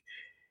week.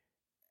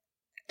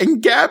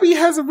 And Gabby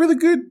has a really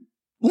good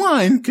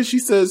line because she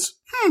says,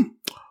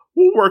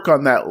 we'll work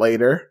on that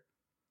later.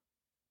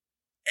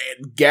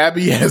 And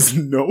Gabby has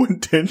no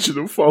intention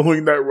of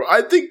following that rule.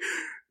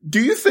 Do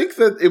you think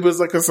that it was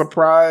like a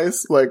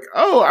surprise? Like,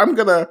 oh,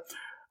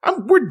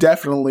 we're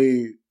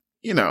definitely,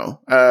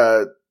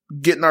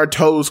 getting our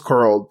toes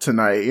curled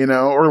tonight,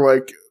 or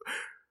like,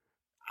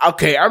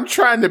 okay, I'm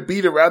trying to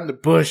beat around the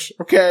bush.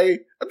 Okay.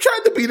 I'm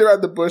trying to beat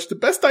around the bush the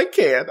best I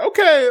can.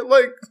 Okay.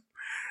 Like,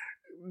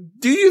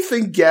 do you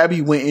think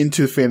Gabby went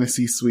into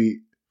Fantasy Suite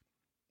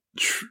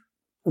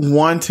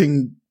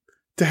wanting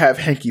to have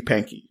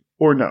hanky-panky?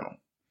 or no?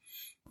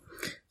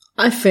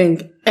 I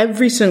think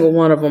every single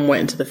one of them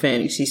went into the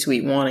fantasy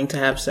suite wanting to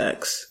have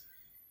sex.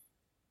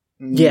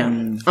 Yeah,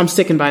 I'm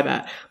sticking by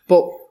that.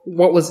 But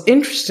what was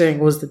interesting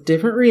was the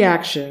different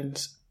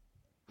reactions.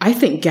 I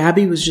think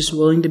Gabby was just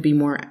willing to be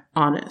more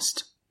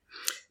honest.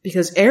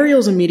 Because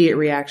Ariel's immediate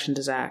reaction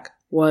to Zach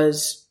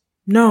was,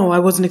 no, I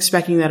wasn't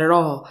expecting that at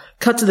all.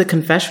 Cut to the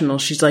confessional.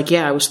 She's like,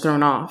 yeah, I was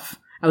thrown off.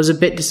 I was a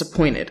bit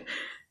disappointed.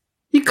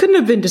 You couldn't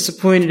have been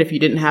disappointed if you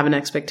didn't have an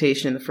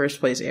expectation in the first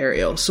place,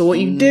 Ariel. So what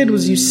you did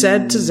was you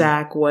said to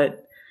Zach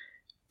what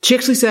she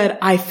actually said,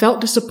 I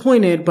felt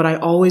disappointed, but I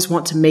always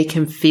want to make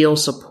him feel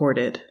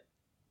supported.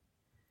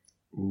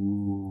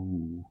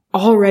 Ooh.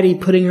 Already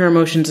putting her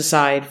emotions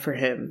aside for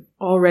him.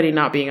 Already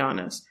not being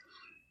honest.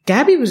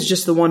 Gabby was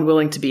just the one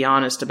willing to be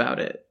honest about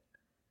it.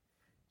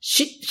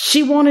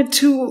 She wanted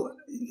to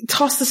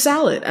toss the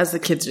salad, as the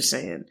kids are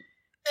saying.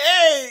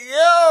 Hey,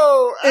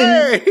 yo!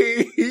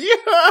 Hey!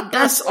 Yo.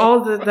 That's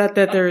all that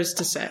there is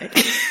to say.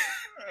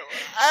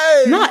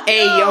 Hey, not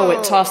yo,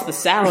 it toss the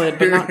salad,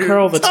 but not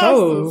curl the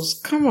toes.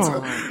 Come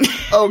on.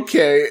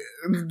 Okay,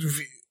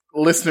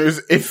 listeners,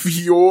 if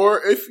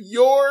you're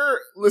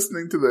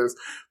listening to this,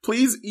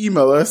 please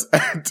email us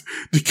at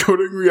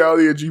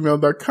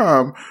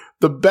decodingreality@gmail.com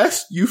the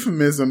best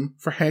euphemism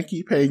for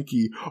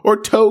hanky-panky or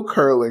toe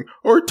curling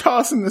or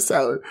tossing the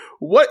salad.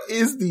 What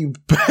is the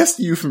best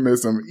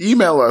euphemism?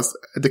 Email us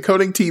at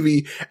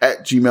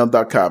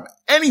decodingtv@gmail.com.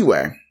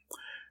 Anyway,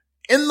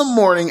 in the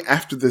morning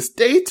after this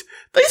date,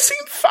 they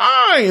seem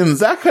fine.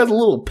 Zach has a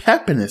little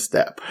pep in his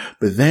step,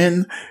 but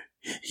then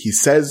he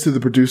says to the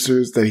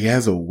producers that he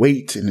has a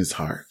weight in his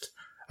heart,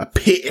 a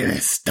pit in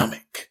his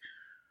stomach.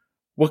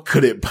 What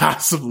could it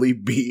possibly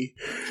be?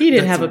 He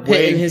didn't have a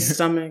pit in his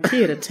stomach.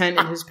 He had a tent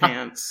in his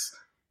pants.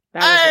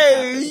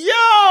 Hey,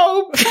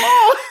 yo,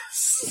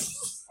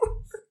 boss!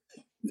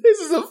 This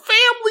is a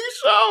family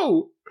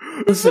show.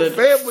 Listen,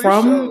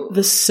 from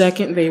the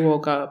second they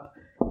woke up,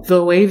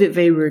 the way that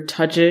they were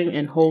touching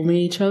and holding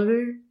each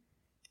other,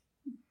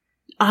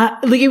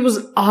 it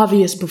was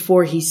obvious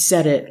before he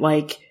said it.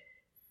 Like,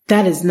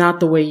 that is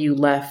not the way you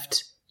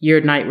left your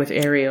night with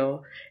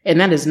Ariel. And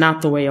that is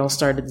not the way y'all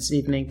started this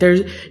evening.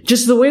 There's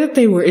just the way that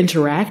they were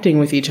interacting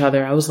with each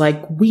other. I was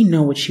like, we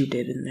know what you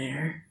did in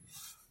there.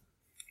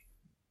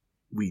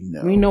 We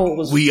know. We know it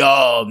was. We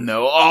all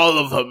know. All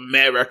of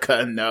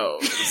America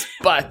knows.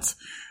 But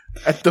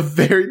at the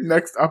very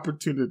next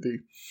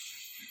opportunity,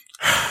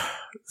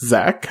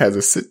 Zach has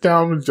a sit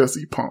down with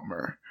Jesse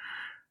Palmer.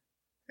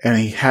 And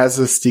he has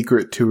a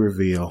secret to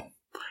reveal.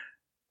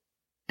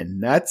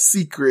 And that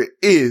secret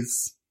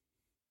is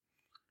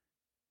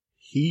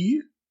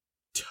he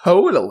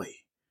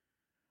totally,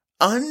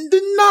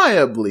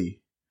 undeniably,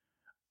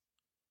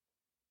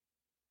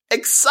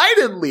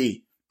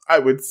 excitedly, I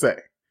would say,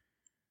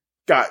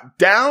 got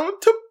down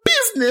to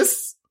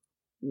business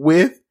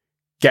with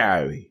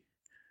Gary.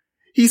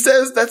 He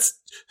says that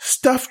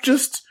stuff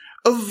just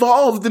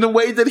evolved in a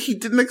way that he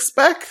didn't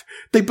expect.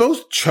 They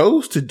both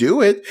chose to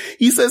do it.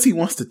 He says he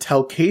wants to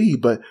tell Katie,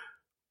 but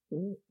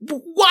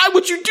why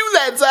would you do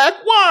that, Zach?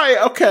 Why?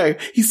 Okay.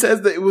 He says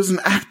that it was an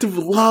act of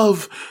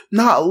love,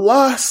 not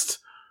lust.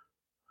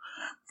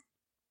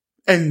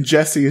 And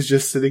Jesse is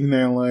just sitting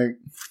there like,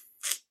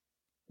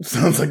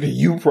 sounds like a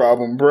you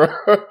problem, bro.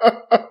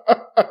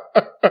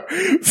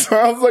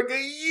 Sounds like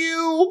a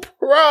you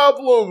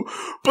problem.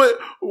 But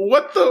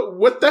what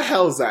the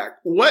hell, Zach?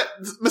 What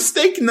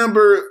mistake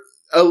number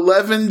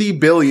 11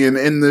 billion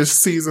in this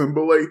season?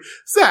 But like,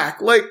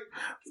 Zach,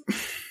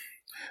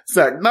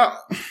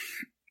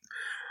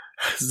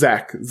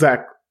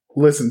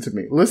 listen to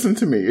me. Listen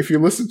to me. If you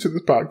listen to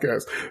this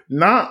podcast,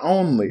 not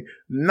only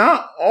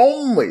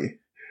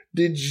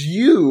did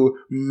you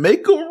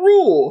make a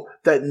rule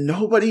that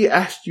nobody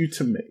asked you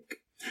to make,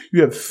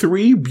 you have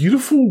 3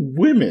 beautiful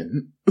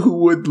women who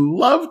would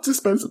love to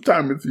spend some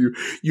time with you.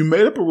 You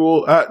made up a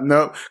rule.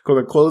 No,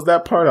 gonna close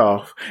that part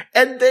off.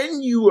 And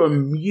then you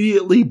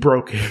immediately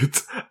broke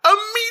it.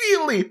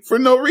 Immediately, for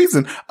no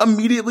reason.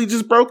 Immediately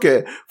just broke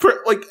it.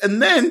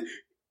 And then,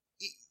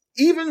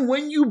 even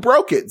when you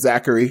broke it,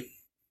 Zachary,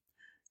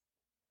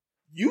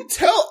 you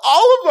tell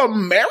all of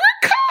America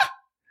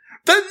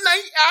the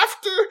night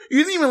after? You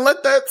didn't even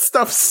let that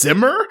stuff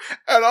simmer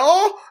at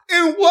all?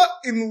 In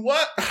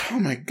what, oh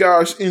my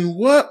gosh, in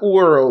what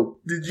world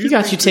did you? He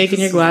got you taking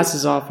your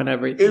glasses off and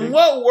everything. In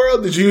what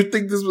world did you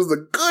think this was a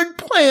good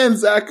plan,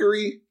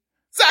 Zachary?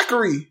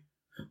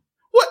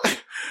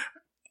 What?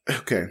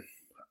 Okay,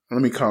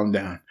 let me calm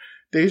down.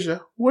 Deja,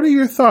 what are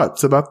your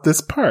thoughts about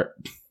this part?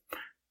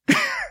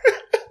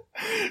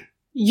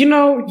 You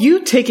know,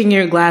 you taking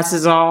your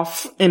glasses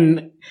off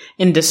in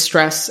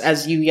distress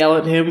as you yell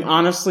at him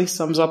honestly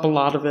sums up a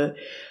lot of it.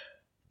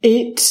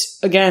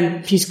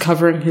 Again, he's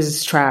covering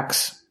his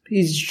tracks.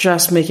 He's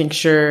just making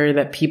sure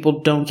that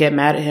people don't get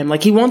mad at him.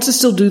 Like, he wants to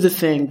still do the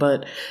thing,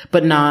 but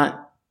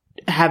not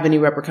have any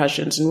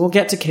repercussions. And we'll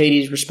get to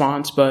Katie's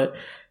response, but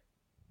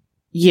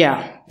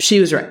yeah,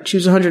 she was right. She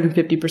was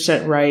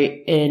 150%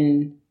 right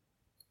in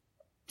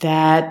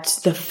that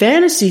the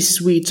fantasy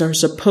suites are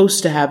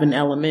supposed to have an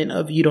element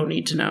of you don't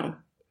need to know.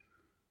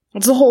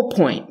 That's the whole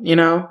point, you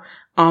know?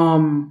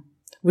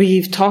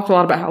 We've talked a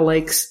lot about how,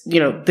 like, you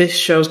know, this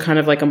show's kind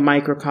of like a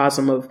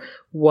microcosm of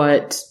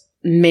what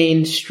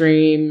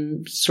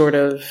mainstream sort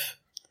of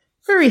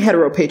very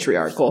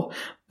heteropatriarchal,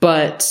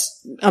 but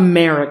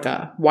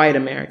America, white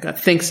America,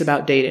 thinks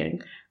about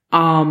dating.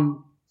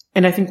 And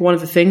I think one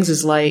of the things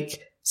is,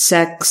 like,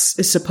 sex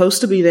is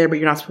supposed to be there, but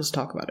you're not supposed to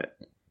talk about it.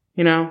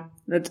 You know?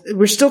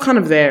 We're still kind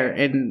of there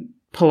in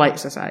polite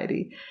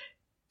society.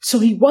 So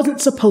he wasn't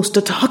supposed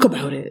to talk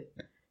about it.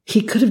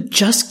 He could have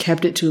just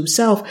kept it to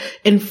himself,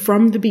 and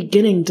from the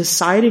beginning,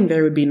 deciding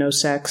there would be no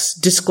sex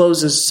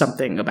discloses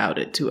something about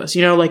it to us.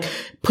 You know, like,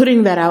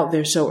 putting that out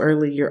there so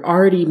early, you're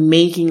already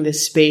making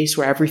this space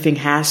where everything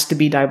has to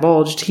be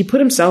divulged. He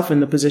put himself in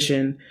the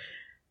position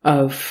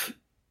of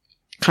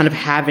kind of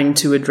having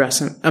to address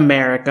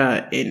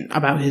America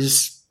about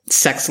his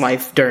sex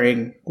life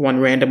during one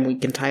random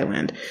week in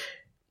Thailand.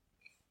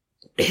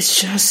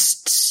 It's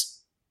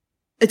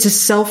a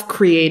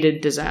self-created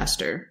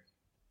disaster.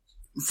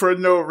 For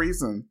no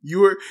reason.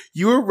 You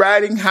were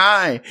riding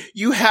high.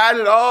 You had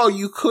it all.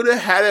 You could have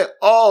had it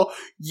all.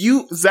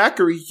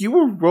 Zachary, you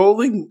were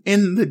rolling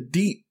in the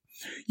deep.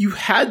 You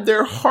had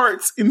their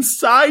hearts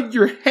inside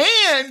your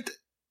hand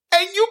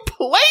and you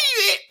played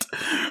it.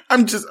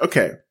 I'm just,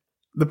 okay.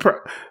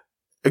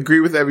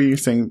 Agree with everything you're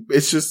saying.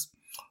 It's just,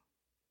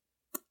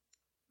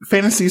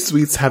 fantasy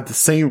suites have the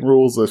same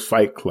rules as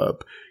Fight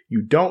Club.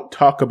 You don't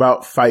talk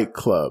about Fight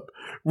Club.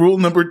 Rule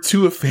number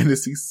 2 of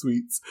fantasy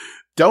suites.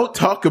 Don't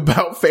talk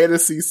about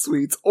fantasy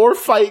suites or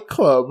Fight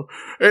Club.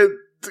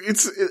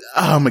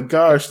 Oh my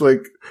gosh,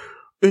 like,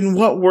 in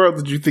what world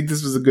did you think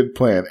this was a good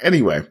plan?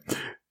 Anyway,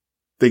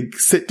 they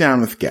sit down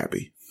with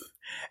Gabby.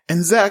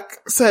 And Zach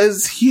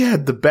says he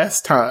had the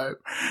best time.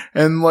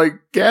 And, like,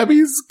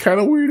 Gabby's kind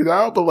of weirded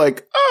out, but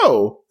like,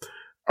 oh,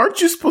 aren't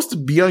you supposed to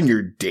be on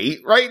your date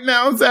right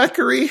now,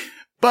 Zachary?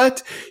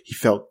 But he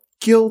felt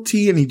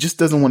guilty and he just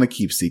doesn't want to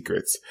keep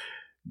secrets.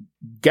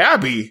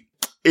 Gabby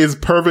is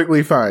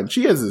perfectly fine.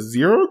 She has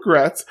 0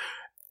 regrets,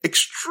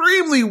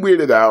 extremely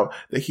weirded out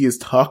that he is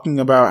talking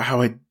about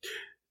how it,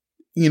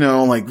 you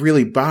know, like,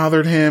 really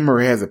bothered him, or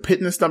he has a pit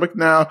in his stomach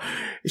now.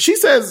 She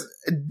says,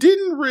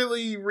 didn't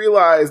really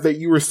realize that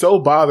you were so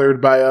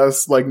bothered by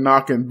us, like,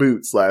 knocking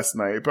boots last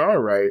night, but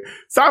alright.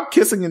 Stop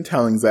kissing and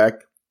telling, Zach.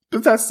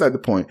 But that's beside the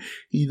point.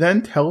 He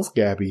then tells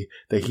Gabby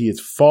that he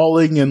is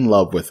falling in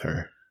love with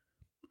her.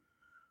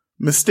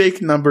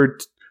 Mistake number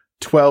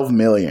 12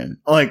 million.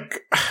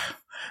 Like,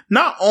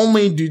 not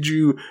only did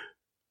you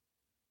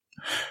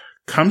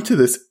come to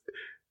this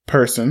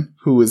person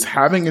who is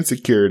having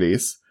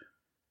insecurities,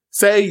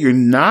 say you're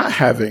not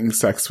having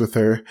sex with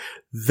her,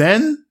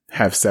 then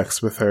have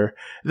sex with her,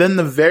 then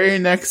the very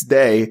next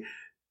day,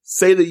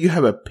 say that you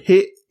have a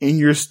pit in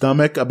your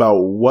stomach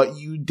about what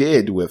you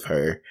did with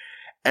her,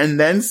 and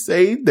then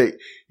say that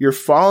you're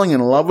falling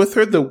in love with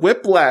her. The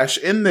whiplash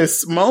in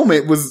this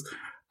moment was,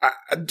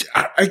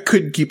 I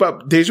couldn't keep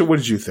up. Deja, what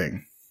did you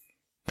think?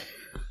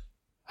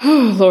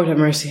 Oh, Lord have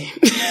mercy.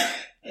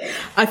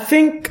 I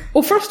think,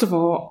 well, first of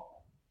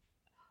all,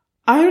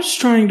 I was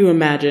trying to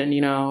imagine,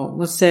 you know,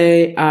 let's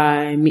say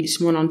I meet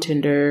someone on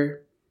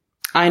Tinder.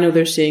 I know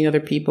they're seeing other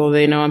people.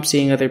 They know I'm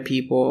seeing other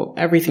people.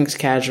 Everything's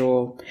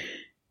casual.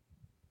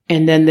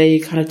 And then they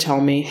kind of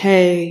tell me,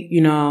 hey,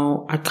 you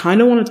know, I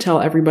kind of want to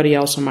tell everybody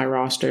else on my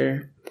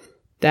roster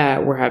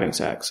that we're having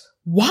sex.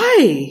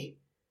 Why?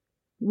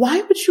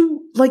 Why would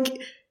you,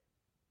 like,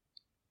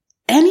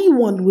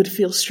 anyone would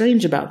feel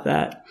strange about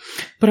that.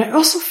 But I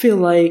also feel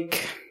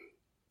like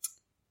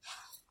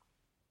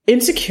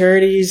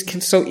insecurities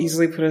can so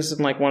easily put us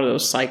in, like, one of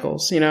those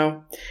cycles, you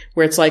know,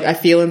 where it's like, I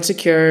feel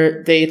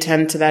insecure, they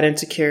attend to that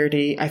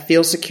insecurity, I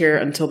feel secure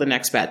until the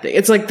next bad thing.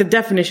 It's like the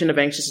definition of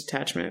anxious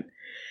attachment.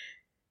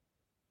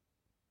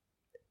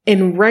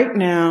 And right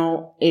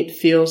now, it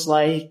feels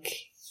like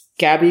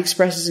Gabby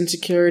expresses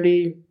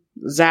insecurity,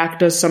 Zach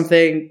does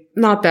something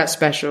not that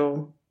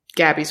special,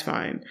 Gabby's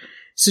fine.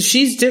 So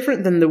she's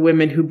different than the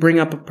women who bring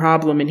up a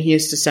problem and he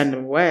has to send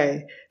them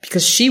away,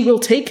 because she will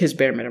take his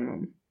bare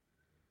minimum.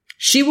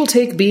 She will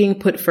take being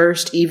put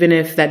first, even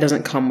if that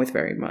doesn't come with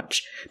very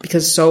much,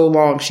 because so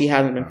long she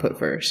hasn't been put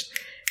first.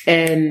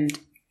 And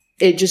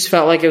it just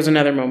felt like it was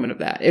another moment of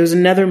that. It was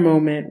another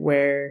moment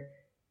where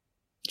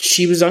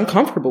she was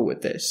uncomfortable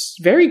with this,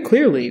 very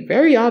clearly,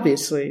 very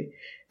obviously.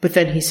 But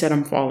then he said,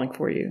 I'm falling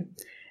for you.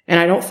 And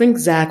I don't think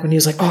Zach, when he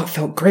was like, oh, it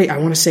felt great, I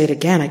want to say it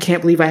again, I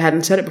can't believe I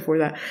hadn't said it before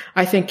that.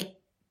 I think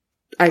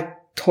I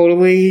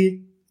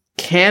totally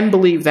can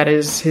believe that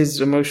is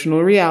his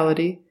emotional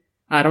reality.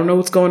 I don't know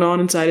what's going on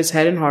inside his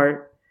head and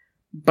heart,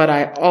 but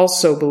I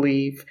also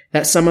believe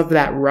that some of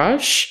that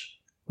rush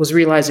was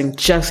realizing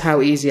just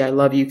how easy I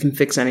love you can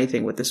fix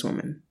anything with this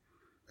woman.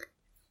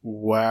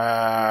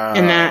 Wow.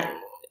 And that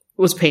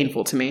was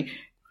painful to me.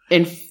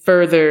 And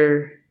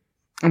further,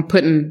 I'm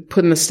putting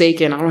the stake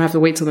in. I don't have to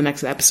wait till the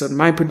next episode.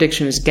 My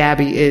prediction is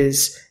Gabby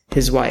is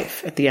his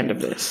wife at the end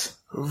of this.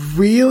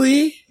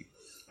 Really?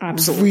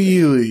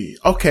 Absolutely. Really?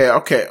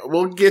 Okay.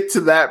 We'll get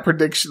to that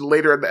prediction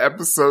later in the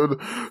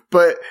episode.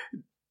 But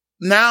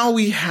now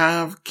we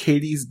have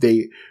Katie's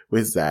date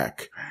with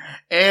Zach.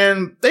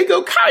 And they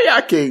go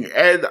kayaking.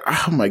 And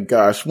oh my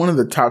gosh, one of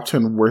the top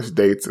 10 worst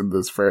dates in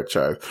this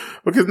franchise.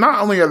 Because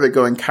not only are they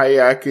going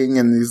kayaking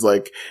in these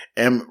like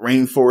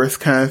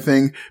rainforest kind of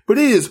thing, but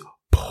it is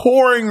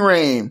pouring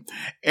rain.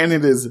 And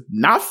it is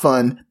not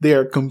fun. They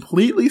are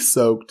completely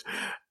soaked.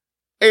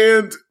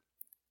 And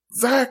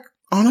Zach,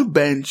 on a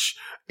bench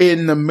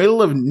in the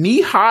middle of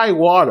knee-high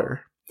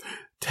water,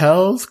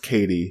 tells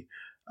Katie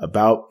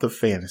about the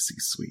fantasy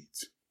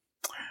suite.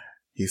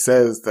 He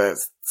says that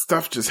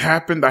stuff just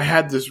happened. I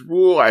had this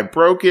rule. I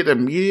broke it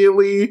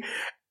immediately.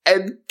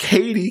 And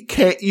Katie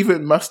can't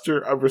even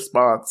muster a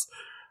response.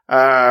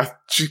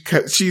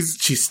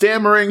 She's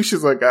stammering.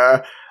 She's like,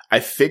 I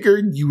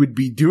figured you would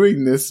be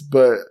doing this,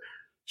 but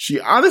she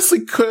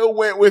honestly could have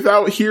went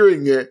without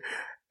hearing it.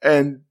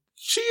 And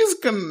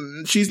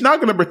she's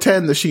not gonna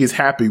pretend that she is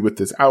happy with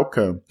this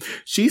outcome.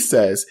 She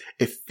says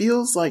it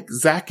feels like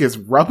Zach is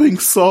rubbing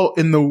salt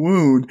in the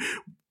wound,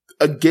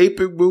 a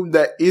gaping wound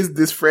that is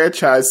this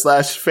franchise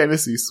 /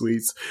 fantasy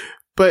suites.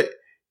 But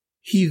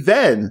he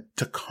then,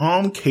 to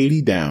calm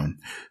Katie down,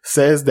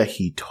 says that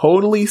he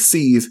totally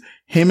sees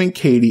him and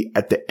Katie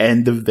at the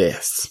end of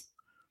this.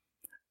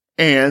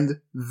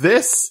 And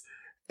this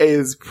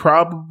is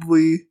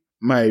probably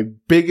my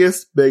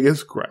biggest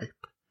gripe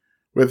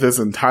with this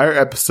entire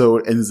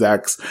episode and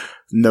Zach's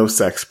no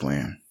sex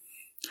plan.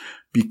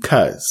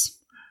 Because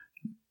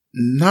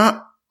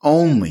not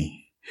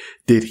only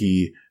did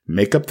he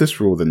make up this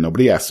rule that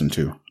nobody asked him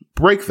to,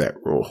 break that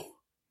rule,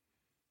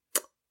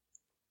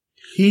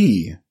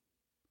 he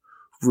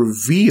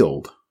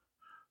revealed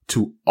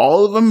to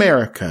all of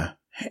America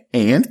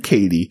and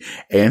Katie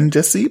and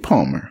Jesse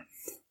Palmer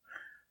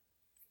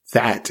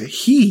that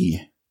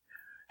he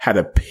had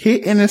a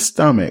pit in his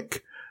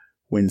stomach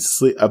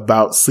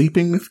about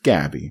sleeping with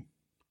Gabby,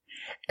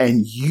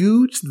 and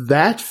used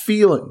that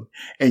feeling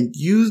and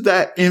used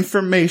that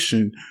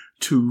information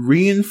to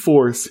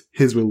reinforce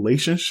his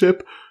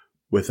relationship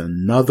with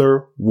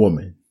another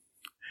woman.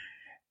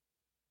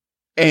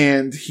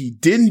 And he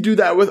didn't do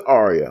that with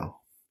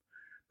Ariel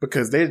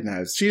because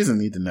she doesn't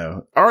need to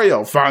know.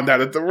 Ariel found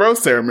out at the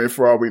rose ceremony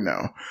for all we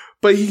know,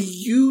 but he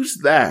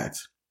used that,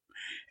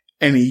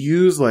 and he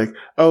used like,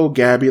 oh,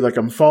 Gabby, like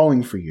I'm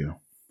falling for you,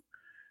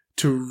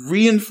 to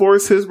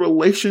reinforce his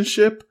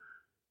relationship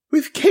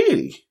with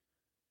Katie.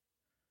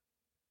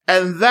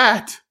 And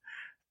that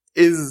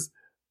is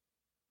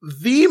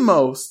the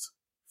most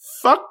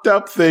fucked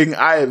up thing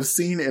I have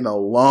seen in a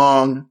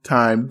long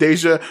time.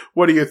 Deja,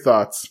 what are your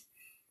thoughts?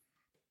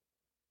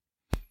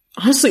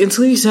 Honestly,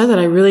 until you said that,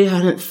 I really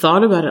hadn't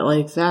thought about it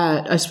like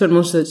that. I spent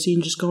most of that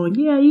scene just going,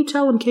 yeah, you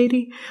tell him,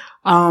 Katie.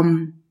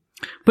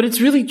 But it's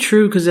really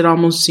true because it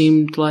almost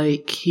seemed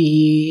like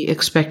he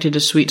expected to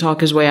sweet talk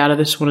his way out of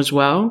this one as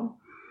well.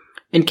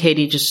 And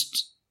Katie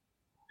just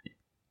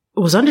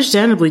was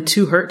understandably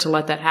too hurt to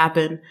let that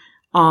happen.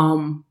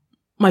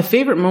 My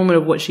favorite moment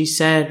of what she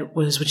said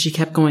was when she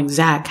kept going,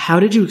 Zach, how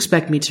did you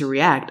expect me to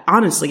react?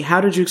 Honestly,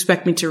 how did you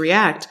expect me to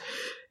react?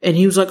 And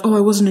he was like, oh,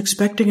 I wasn't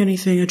expecting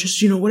anything. I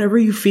just, whatever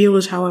you feel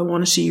is how I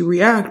want to see you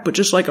react. But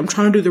just like, I'm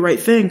trying to do the right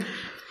thing.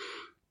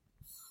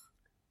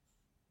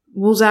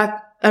 Well,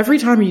 Zach, every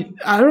time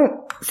I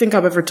don't think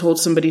I've ever told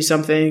somebody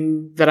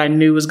something that I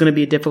knew was going to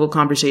be a difficult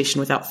conversation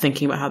without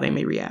thinking about how they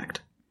may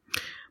react.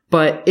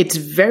 But it's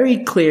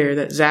very clear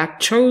that Zach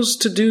chose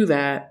to do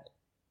that,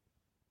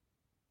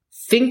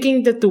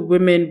 thinking that the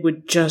women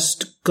would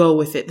just go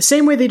with it. The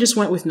same way they just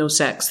went with no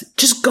sex.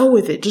 Just go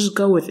with it. Just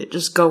go with it.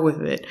 Just go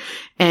with it.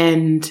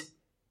 And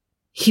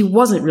he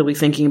wasn't really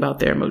thinking about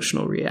their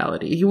emotional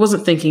reality. He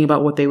wasn't thinking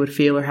about what they would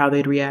feel or how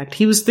they'd react.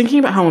 He was thinking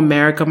about how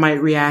America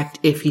might react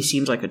if he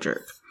seems like a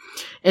jerk.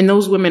 And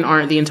those women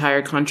aren't the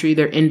entire country.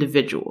 They're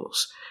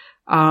individuals.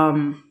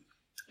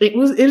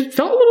 It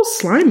felt a little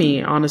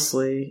slimy,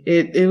 honestly.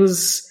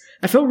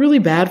 I felt really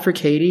bad for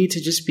Katie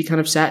to just be kind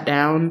of sat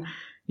down,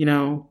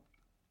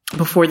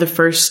 before the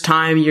first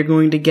time you're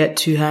going to get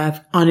to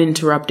have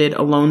uninterrupted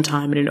alone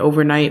time in an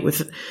overnight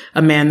with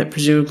a man that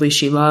presumably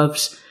she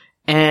loves.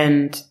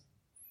 And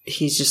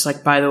he's just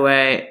like, by the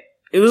way,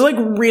 it was like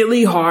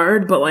really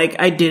hard, but like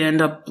I did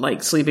end up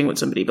like sleeping with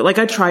somebody, but like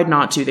I tried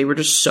not to. They were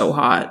just so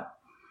hot.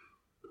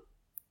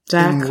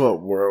 Zach? In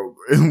what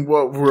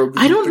world?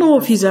 I don't know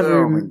if he's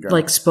ever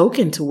like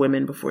spoken to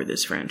women before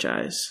this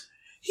franchise.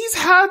 He's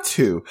had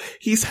to.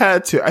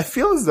 I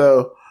feel as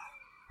though,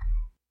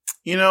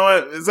 you know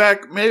what,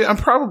 Zach, maybe I'm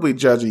probably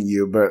judging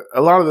you, but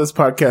a lot of this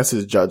podcast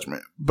is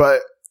judgment.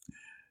 But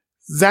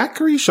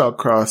Zachary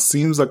Shawcross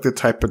seems like the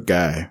type of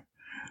guy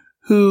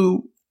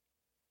who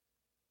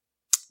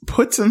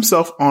puts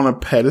himself on a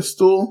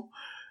pedestal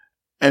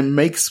and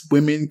makes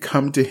women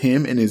come to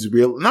him in his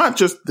real, not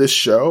just this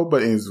show,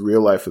 but in his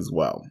real life as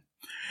well.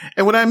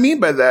 And what I mean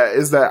by that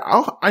is that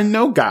I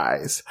know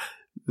guys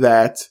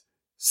that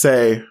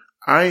say,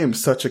 I am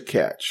such a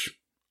catch.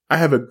 I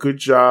have a good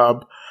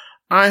job.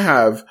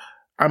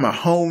 I'm a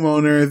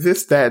homeowner,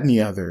 this, that, and the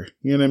other.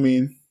 You know what I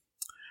mean?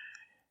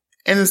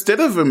 And instead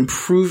of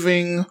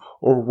improving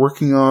or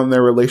working on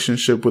their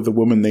relationship with a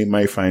woman they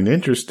might find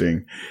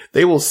interesting,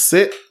 they will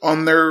sit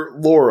on their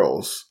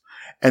laurels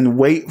and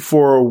wait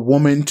for a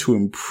woman to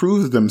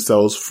improve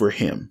themselves for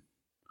him.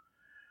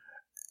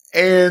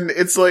 And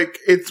it's like,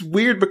 it's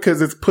weird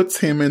because it puts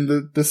him in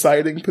the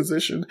deciding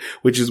position,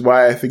 which is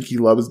why I think he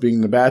loves being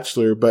the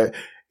Bachelor, but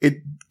it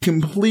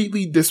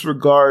completely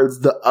disregards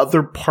the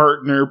other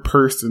partner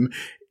person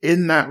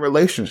in that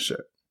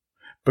relationship.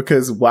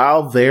 Because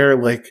while they're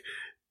like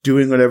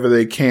doing whatever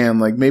they can,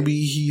 like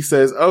maybe he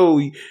says, oh,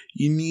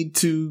 you need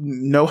to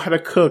know how to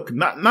cook.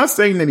 Not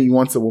saying that he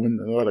wants a woman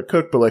to know how to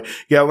cook, but like,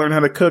 you gotta learn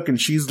how to cook,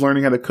 and she's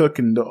learning how to cook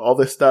and all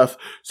this stuff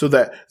so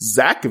that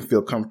Zach can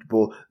feel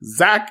comfortable.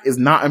 Zach is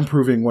not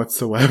improving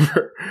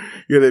whatsoever.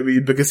 You know what I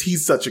mean? Because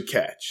he's such a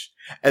catch.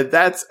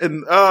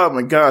 And oh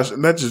my gosh,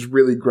 and that just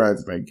really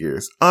grinds my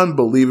gears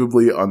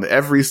unbelievably on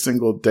every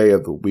single day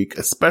of the week,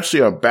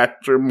 especially on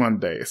Bachelor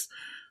Mondays.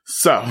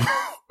 So,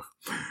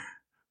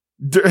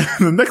 during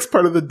the next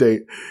part of the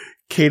date,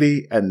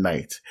 Katie and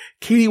Knight.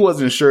 Katie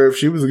wasn't sure if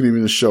she was going to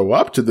even show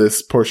up to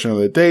this portion of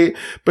the date,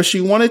 but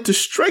she wanted to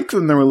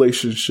strengthen the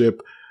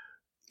relationship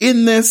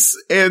in this,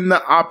 and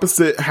the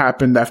opposite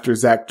happened after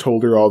Zach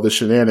told her all the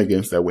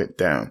shenanigans that went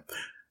down.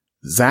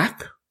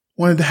 Zach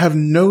wanted to have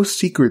no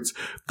secrets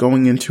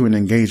going into an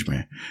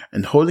engagement,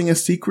 and holding a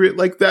secret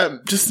like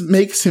that just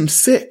makes him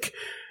sick.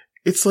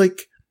 It's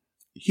like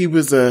he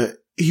was a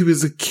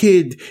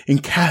kid in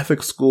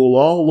Catholic school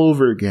all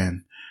over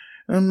again.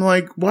 I'm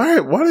like,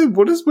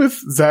 what is with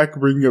Zach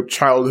bringing up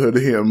childhood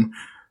him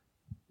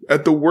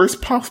at the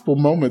worst possible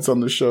moments on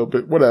the show,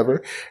 but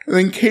whatever. And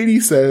then Katie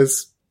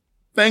says,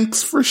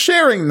 thanks for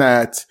sharing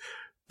that,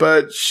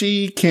 but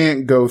she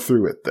can't go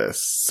through with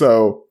this.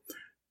 So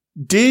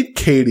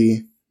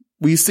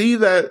we see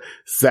that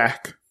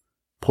Zach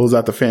pulls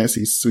out the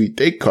fantasy suite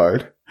date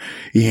card.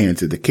 He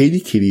hands it to Katie.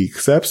 Katie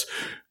accepts.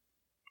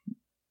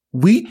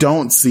 We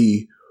don't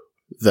see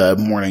the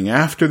morning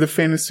after the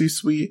fantasy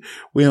suite.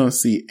 We don't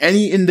see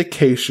any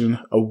indication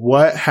of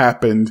what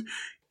happened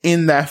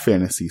in that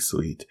fantasy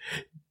suite.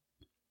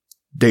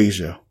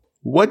 Deja,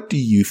 what do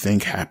you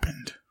think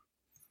happened?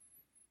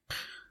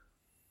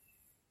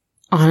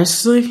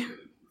 Honestly,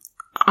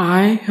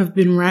 I have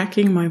been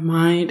racking my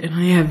mind and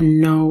I have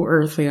no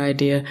earthly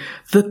idea.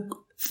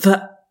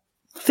 The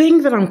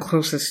thing that I'm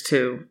closest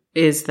to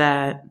is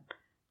that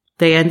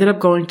they ended up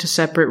going to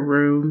separate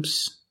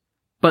rooms,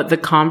 but the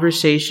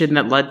conversation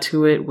that led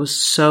to it was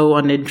so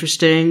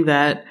uninteresting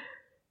that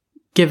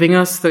giving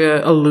us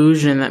the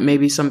illusion that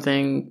maybe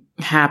something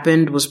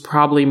happened was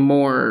probably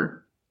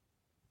more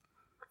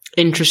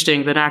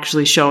interesting than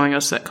actually showing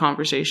us that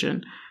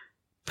conversation.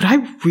 But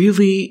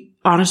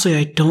honestly,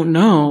 I don't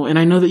know. And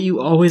I know that you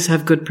always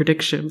have good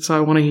predictions, so I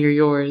want to hear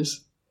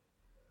yours.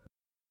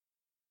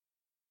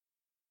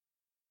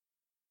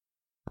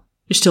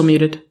 You're still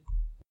muted.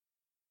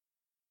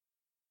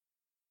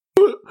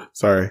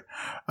 Sorry.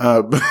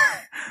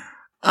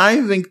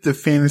 I think the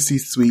fantasy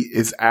suite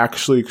is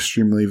actually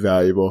extremely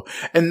valuable,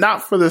 and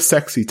not for the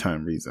sexy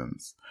time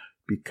reasons,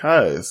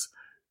 because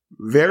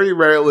very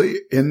rarely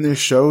in this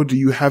show do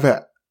you have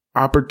an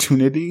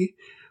opportunity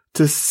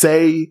to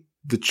say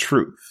the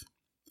truth.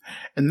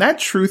 And that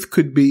truth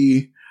could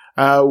be,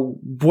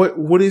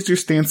 what is your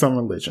stance on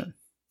religion?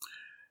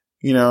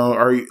 You know,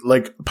 are you,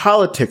 like,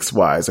 politics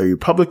wise, are you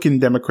Republican,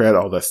 Democrat,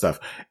 all that stuff?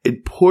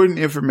 Important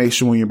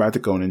information when you're about to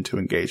go into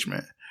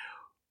engagement.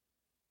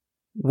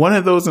 One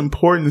of those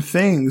important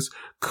things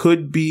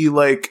could be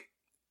like,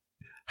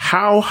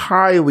 how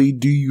highly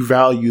do you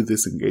value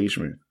this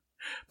engagement?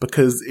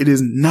 Because it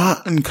is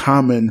not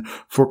uncommon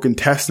for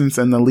contestants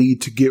and the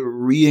lead to get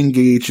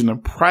re-engaged in a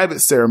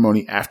private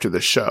ceremony after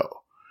the show.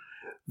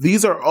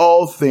 These are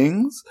all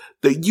things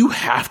that you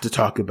have to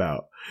talk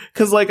about.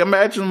 Cause like,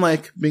 imagine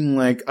like being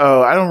like,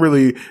 oh, I don't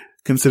really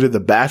consider the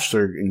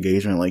Bachelor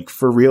engagement like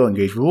for real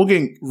engagement. We'll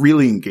get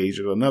really engaged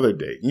at another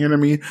date. You know what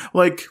I mean?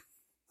 Like,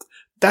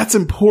 that's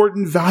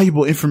important,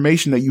 valuable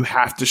information that you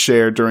have to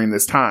share during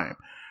this time.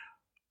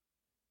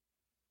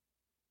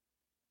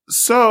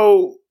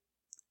 So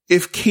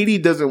if Katie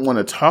doesn't want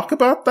to talk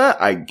about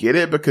that, I get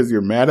it because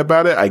you're mad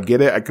about it. I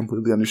get it. I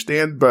completely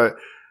understand. But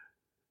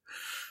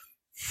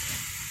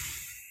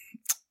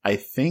I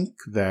think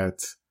that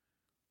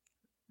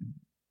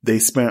they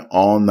spent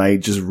all night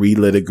just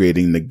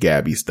relitigating the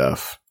Gabby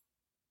stuff.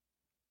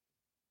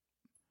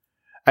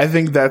 I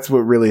think that's what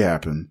really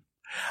happened.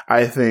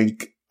 I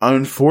think,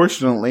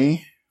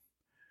 unfortunately,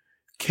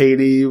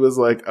 Katie was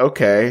like,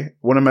 okay,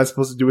 what am I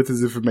supposed to do with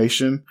this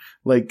information?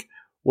 Like,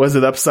 was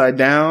it upside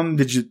down?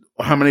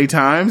 How many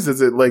times?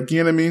 Is it like, you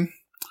know what I mean?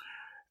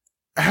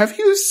 I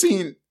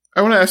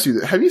want to ask you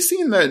that. Have you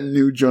seen that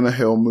new Jonah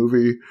Hill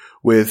movie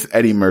with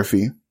Eddie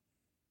Murphy?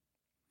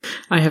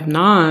 I have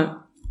not.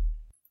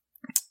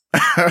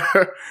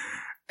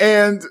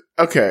 And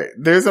okay,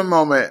 there's a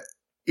moment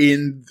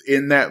in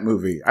that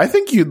movie. I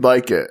think you'd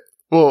like it.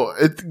 Well,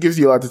 it gives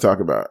you a lot to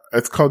talk about.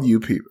 It's called You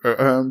People.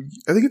 I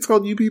think it's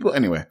called You People.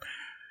 Anyway,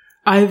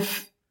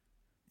 I've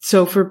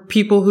So for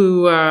people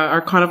who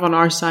are kind of on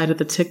our side of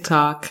the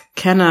TikTok,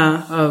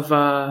 Kenna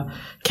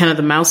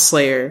the Mouse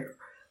Slayer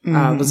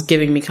was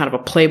giving me kind of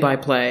a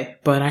play-by-play,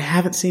 but I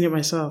haven't seen it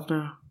myself,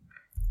 no.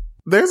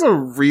 There's a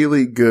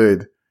really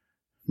good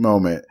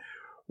moment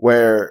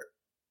where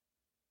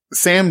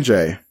Sam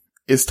J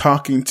is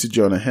talking to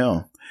Jonah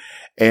Hill,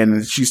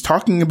 and she's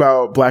talking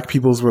about Black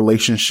people's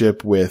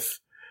relationship with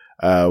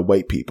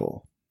white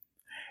people,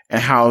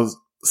 and how,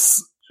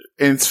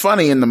 and it's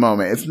funny in the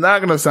moment. It's not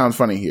going to sound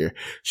funny here.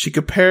 She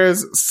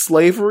compares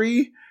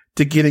slavery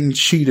to getting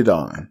cheated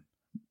on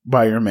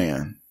by your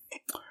man.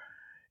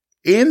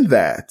 In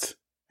that,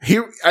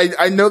 here,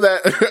 I know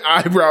that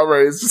eyebrow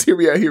raise. Just hear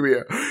me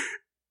out.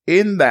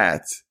 In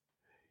that,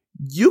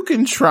 you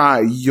can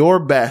try your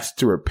best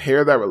to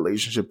repair that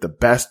relationship the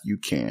best you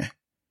can.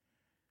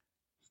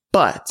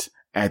 But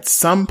at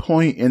some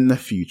point in the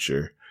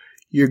future,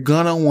 you're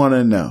gonna want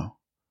to know,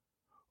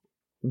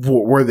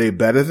 were they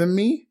better than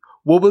me?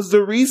 What was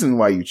the reason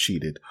why you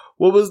cheated?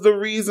 What was the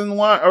reason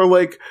why? Or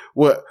like,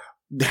 what?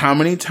 How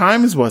many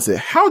times was it?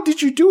 How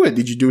did you do it?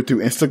 Did you do it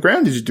through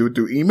Instagram? Did you do it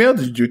through email?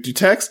 Did you do it through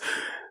text?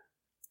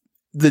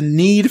 The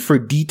need for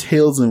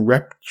details and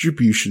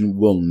retribution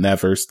will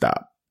never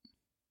stop.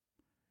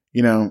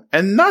 You know,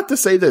 and not to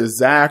say that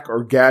Zach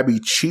or Gabby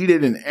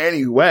cheated in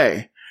any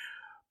way,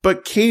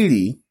 but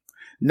Katie,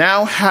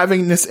 now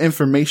having this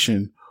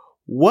information,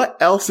 what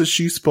else is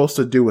she supposed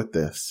to do with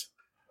this?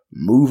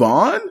 Move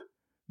on?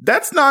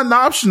 That's not an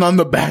option on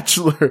The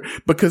Bachelor,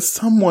 because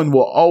someone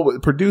will always,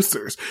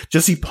 producers,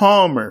 Jesse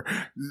Palmer,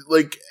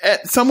 like,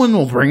 someone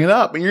will bring it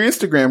up in your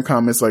Instagram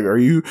comments, like, are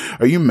you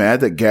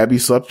mad that Gabby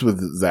slept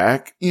with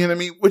Zach? You know what I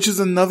mean? Which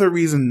is another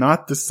reason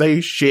not to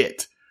say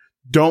shit.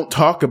 Don't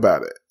talk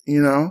about it,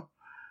 you know?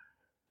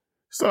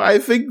 So I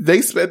think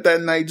they spent that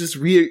night just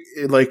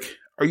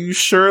are you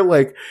sure?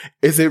 Like,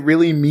 is it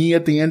really me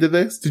at the end of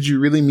this? Did you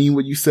really mean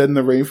what you said in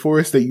the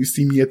rainforest, that you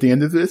see me at the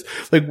end of this?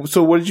 Like,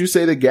 so what did you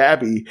say to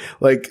Gabby,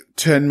 like,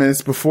 10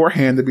 minutes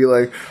beforehand to be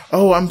like,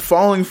 oh, I'm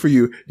falling for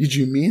you? Did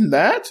you mean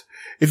that?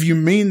 If you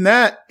mean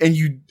that, and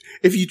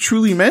if you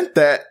truly meant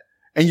that,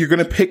 and you're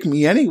gonna pick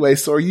me anyway,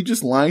 so are you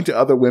just lying to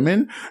other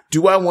women?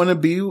 Do I want to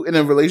be in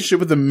a relationship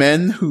with a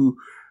man who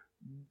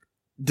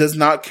does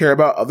not care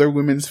about other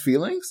women's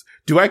feelings?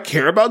 Do I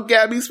care about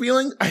Gabby's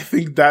feelings? I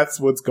think that's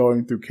what's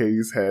going through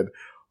Katie's head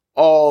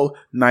all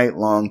night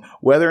long,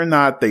 whether or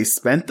not they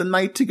spent the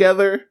night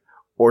together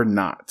or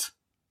not.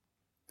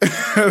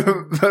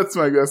 That's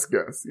my guess,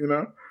 you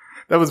know?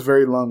 That was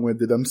very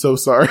long-winded. I'm so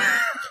sorry.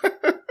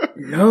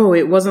 No,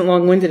 it wasn't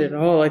long-winded at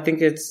all. I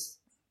think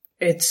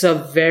it's a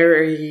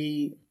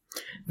very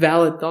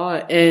valid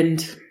thought,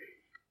 and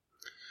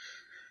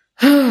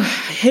I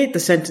hate the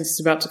sentence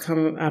that's about to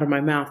come out of my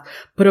mouth,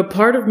 but a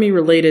part of me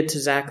related to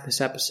Zach this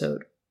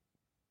episode.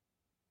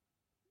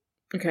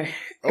 Okay,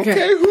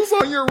 who's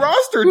on your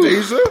roster,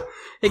 Deja?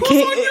 Who's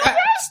on your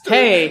roster?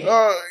 Hey.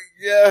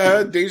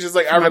 Yeah, Deja's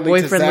like, I my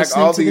boyfriend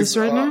listening to this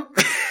right now?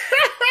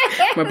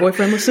 My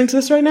boyfriend listening to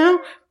this right now?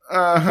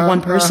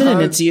 One person,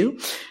 and it's you.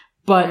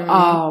 But,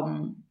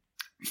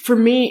 for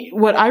me,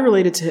 what I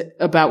related to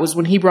about was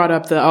when he brought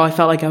up I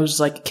felt like I was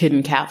like a kid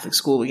in Catholic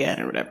school again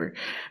or whatever,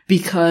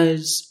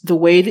 because the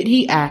way that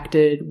he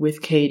acted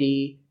with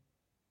Katie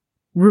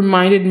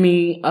reminded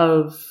me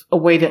of a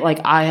way that like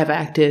I have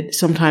acted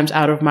sometimes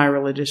out of my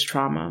religious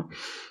trauma.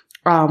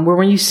 Where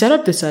when you set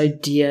up this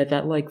idea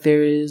that like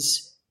there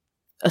is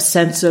a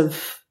sense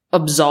of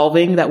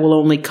absolving that will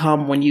only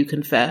come when you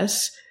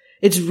confess,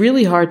 it's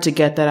really hard to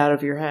get that out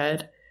of your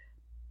head.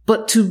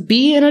 But to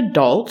be an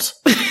adult,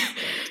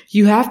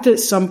 you have to at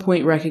some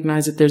point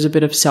recognize that there's a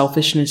bit of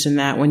selfishness in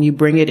that when you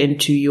bring it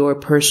into your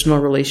personal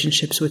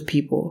relationships with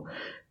people,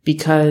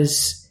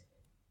 because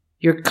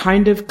you're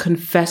kind of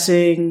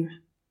confessing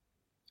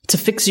to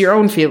fix your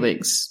own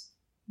feelings,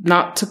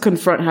 not to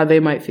confront how they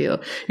might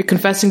feel. You're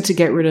confessing to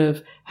get rid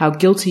of how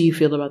guilty you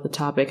feel about the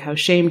topic, how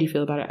shamed you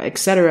feel about it,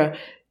 etc.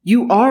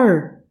 You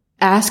are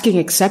asking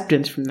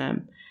acceptance from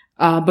them.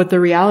 But the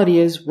reality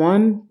is,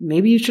 one,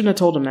 maybe you shouldn't have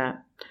told them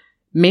that.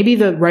 Maybe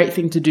the right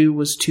thing to do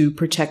was to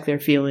protect their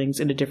feelings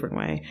in a different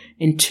way.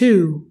 And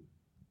two,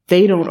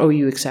 they don't owe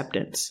you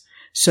acceptance.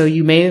 So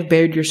you may have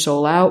bared your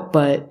soul out,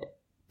 but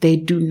they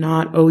do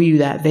not owe you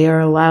that. They are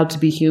allowed to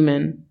be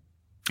human.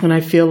 And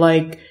I feel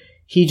like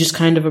he just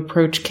kind of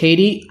approached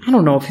Katie. I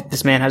don't know if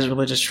this man has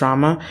religious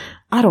trauma.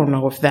 I don't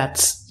know if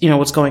that's,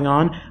 what's going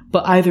on.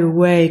 But either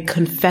way,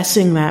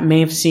 confessing that may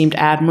have seemed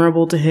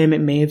admirable to him.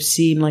 It may have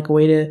seemed like a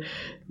way to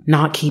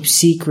not keep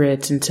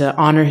secrets and to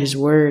honor his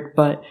word.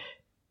 But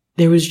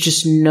there was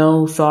just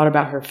no thought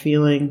about her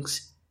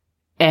feelings.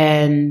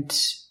 And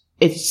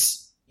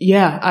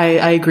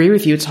I agree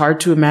with you. It's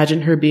hard to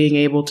imagine her being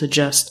able to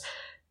just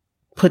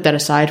put that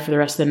aside for the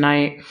rest of the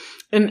night.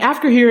 And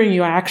after hearing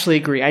you, I actually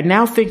agree. I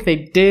now think they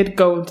did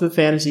go into the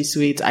fantasy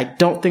suites. I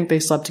don't think they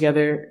slept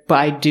together, but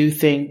I do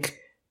think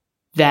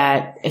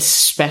that,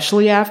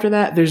 especially after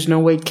that, there's no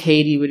way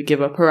Katie would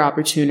give up her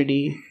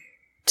opportunity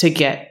to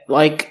get,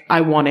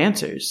 I want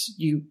answers.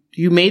 You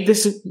made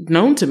this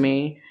known to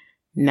me.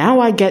 Now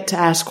I get to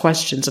ask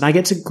questions and I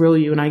get to grill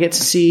you and I get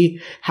to see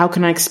how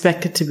can I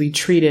expect it to be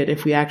treated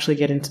if we actually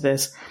get into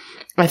this.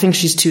 I think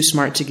she's too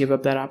smart to give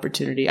up that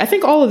opportunity. I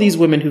think all of these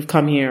women who've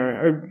come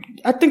here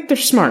I think they're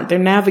smart. They're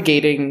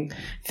navigating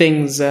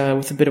things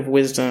with a bit of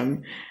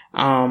wisdom,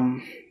 but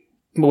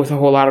with a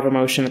whole lot of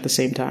emotion at the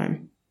same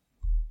time.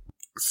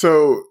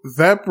 So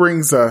that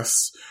brings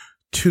us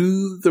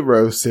to the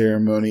rose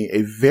ceremony,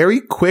 a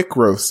very quick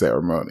rose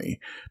ceremony,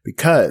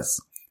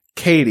 because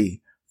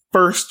Katie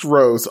first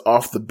rose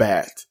off the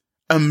bat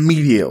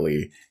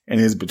immediately and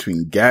is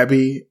between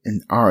Gabby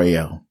and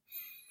Ariel.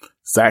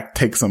 Zach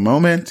takes a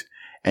moment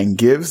and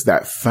gives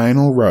that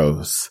final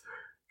rose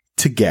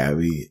to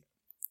Gabby.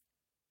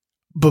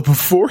 But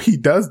before he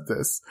does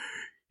this,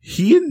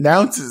 he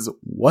announces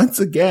once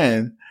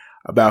again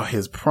about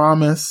his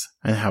promise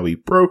and how he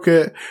broke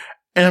it.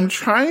 And I'm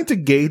trying to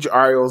gauge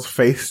Ariel's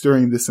face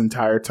during this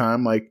entire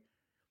time. Like,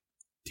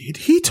 did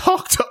he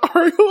talk to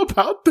Ariel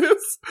about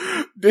this?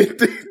 We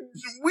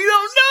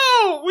don't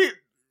know.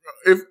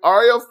 If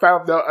Ariel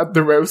found out at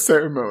the rose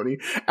ceremony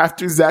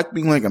after Zach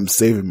being like, I'm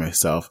saving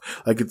myself,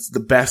 like it's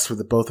the best for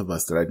the both of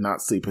us that I'd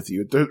not sleep with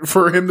you,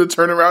 for him to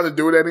turn around and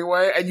do it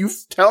anyway, and you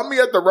tell me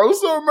at the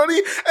rose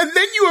ceremony, and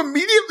then you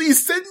immediately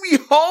send me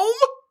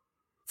home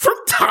from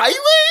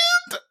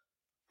Thailand?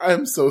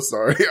 I'm so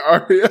sorry,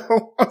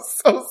 Ariel. I'm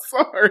so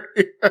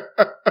sorry.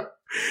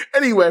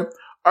 Anyway,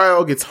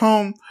 Ariel gets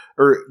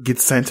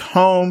sent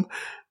home.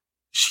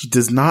 She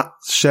does not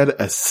shed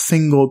a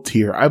single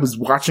tear. I was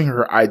watching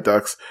her eye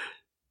ducts.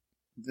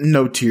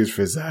 No tears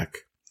for Zach.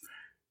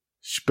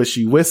 But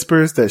she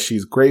whispers that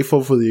she's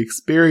grateful for the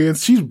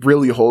experience. She's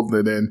really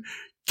holding it in.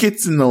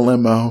 Gets in the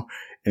limo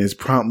and is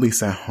promptly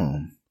sent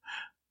home.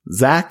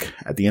 Zach,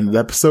 at the end of the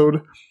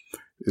episode,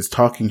 is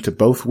talking to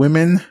both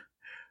women,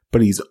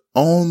 but he's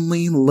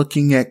only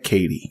looking at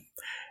Katie.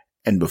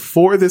 And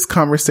before this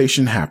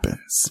conversation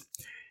happens,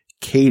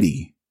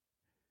 Katie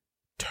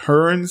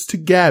turns to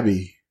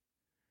Gabby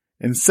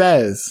and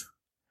says,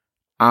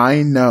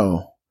 I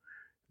know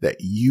that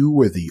you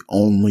were the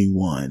only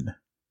one.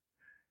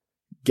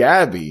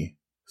 Gabby,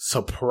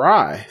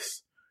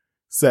 surprised,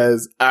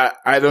 says,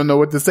 I don't know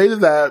what to say to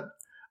that.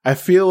 I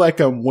feel like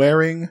I'm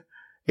wearing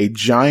a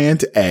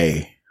giant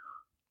A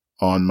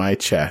on my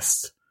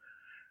chest.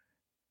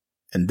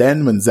 And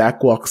then when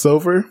Zach walks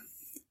over,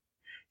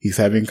 he's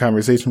having a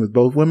conversation with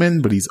both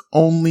women, but he's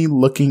only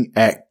looking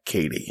at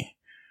Katie.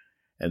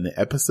 And the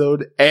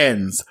episode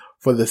ends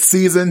for the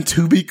season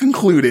to be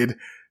concluded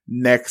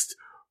next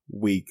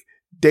week.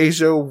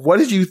 Deja, what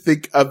did you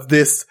think of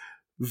this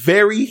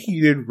very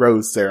heated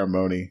rose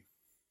ceremony?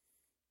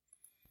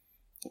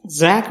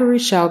 Zachary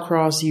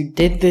Shallcross, you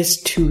did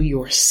this to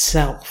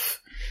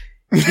yourself.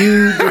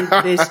 You did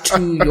this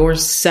to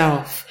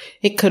yourself.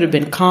 It could have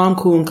been calm,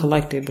 cool, and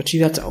collected, but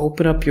you had to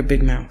open up your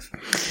big mouth.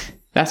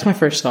 That's my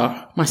first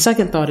thought. My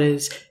second thought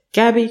is,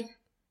 Gabby,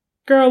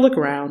 girl, look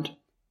around.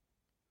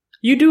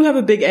 You do have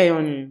a big A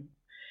on you.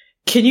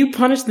 Can you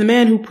punish the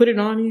man who put it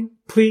on you,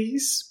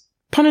 please?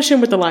 Punish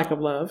him with the lack of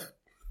love.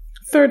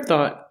 Third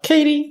thought,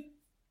 Katie,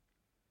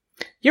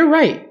 you're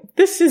right.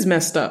 This is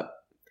messed up.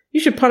 You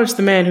should punish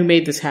the man who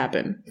made this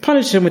happen.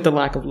 Punish him with the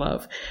lack of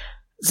love.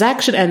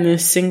 Zach should end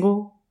this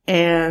single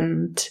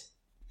and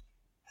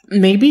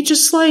maybe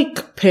just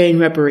like paying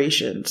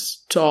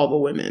reparations to all the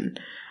women,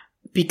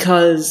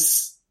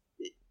 because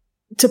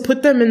to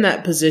put them in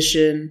that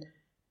position,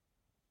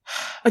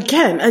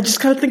 again, I just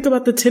kind of think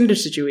about the Tinder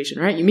situation,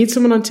 right? You meet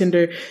someone on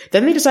Tinder,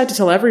 then they decide to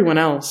tell everyone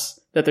else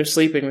that they're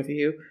sleeping with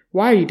you.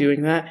 Why are you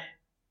doing that?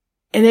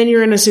 And then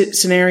you're in a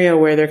scenario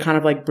where they're kind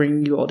of like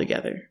bringing you all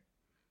together.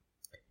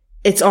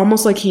 It's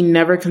almost like he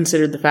never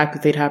considered the fact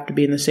that they'd have to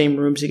be in the same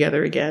room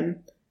together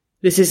again.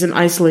 This isn't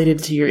isolated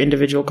to your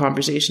individual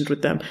conversations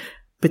with them,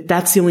 but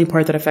that's the only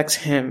part that affects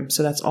him.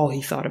 So that's all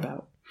he thought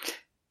about.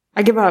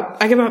 I give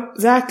up.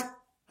 Zach,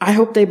 I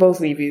hope they both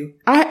leave you.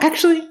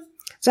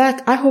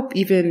 Zach, I hope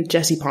even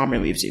Jesse Palmer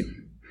leaves you.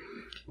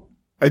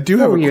 I do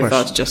have a question.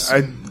 Thoughts,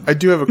 Justin? I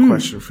do have a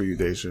question for you,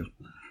 Deja.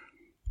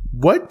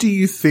 What do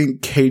you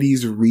think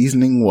Katie's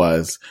reasoning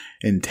was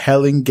in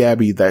telling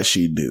Gabby that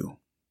she knew?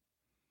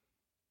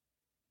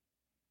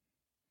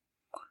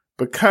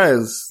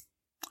 Because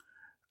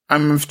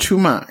I'm of two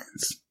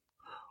minds.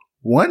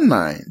 One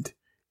mind,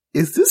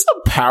 is this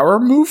a power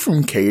move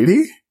from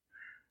Katie?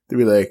 To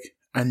be like,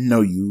 I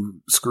know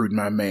you screwed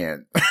my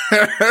man.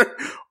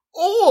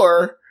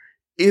 Or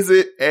is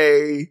it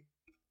a,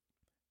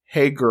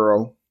 hey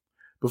girl,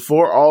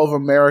 before all of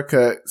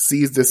America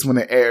sees this when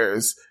it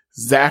airs,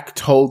 Zach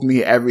told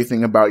me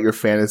everything about your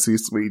fantasy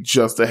suite,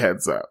 just a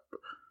heads up.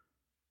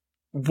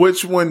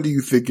 Which one do you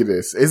think it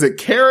is? Is it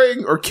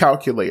caring or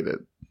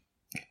calculated?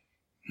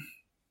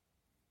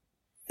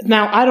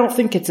 Now, I don't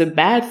think it's a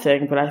bad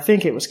thing, but I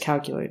think it was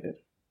calculated.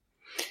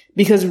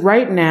 Because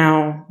right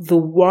now, the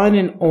one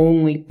and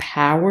only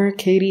power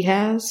Katie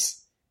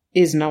has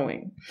is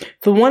knowing.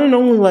 The one and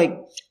only, like,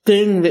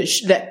 thing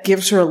that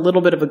gives her a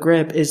little bit of a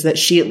grip is that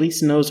she at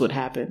least knows what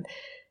happened.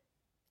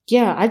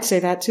 Yeah, I'd say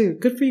that too.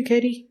 Good for you,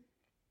 Katie.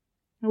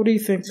 What do you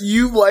think?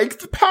 You like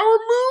the power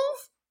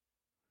move?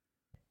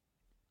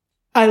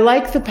 I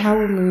like the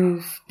power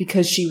move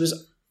because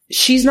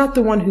she's not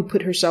the one who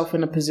put herself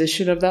in a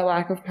position of that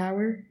lack of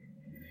power.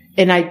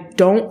 And I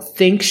don't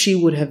think she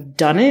would have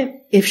done it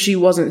if she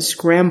wasn't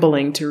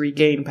scrambling to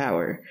regain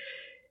power.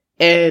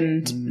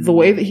 And the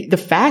way that the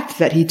fact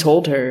that he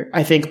told her,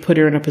 I think, put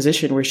her in a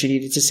position where she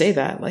needed to say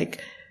that.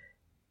 Like,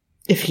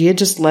 if he had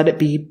just let it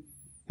be,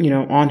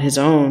 on his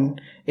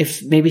own,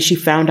 if maybe she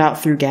found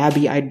out through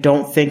Gabby, I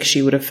don't think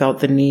she would have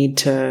felt the need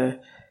to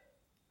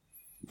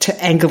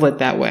angle it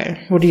that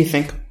way. What do you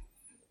think?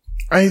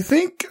 I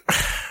think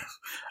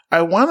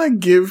I want to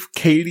give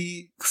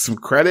Katie some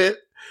credit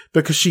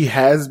because she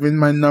has been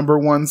my number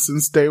one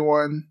since day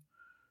one.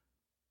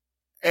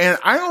 And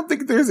I don't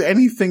think there's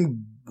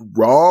anything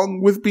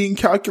wrong with being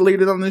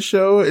calculated on this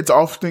show. It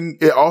often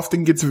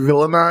gets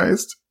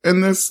villainized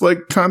in this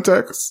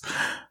context.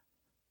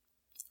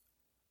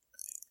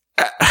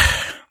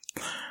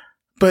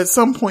 But at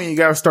some point you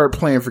gotta start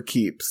playing for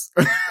keeps.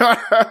 You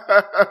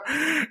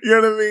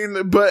know what I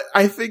mean? But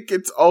I think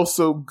it's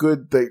also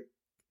good that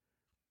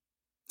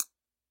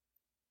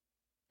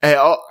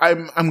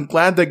I'm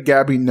glad that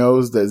Gabby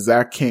knows that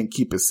Zach can't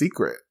keep a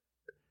secret.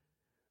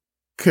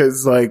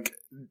 'Cause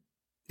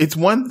it's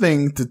one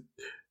thing to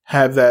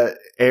have that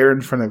air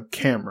in front of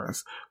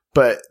cameras,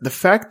 but the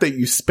fact that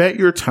you spent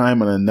your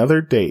time on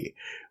another date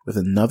with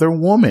another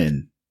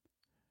woman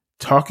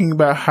talking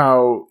about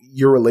how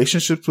your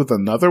relationships with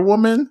another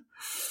woman,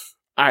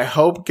 I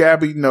hope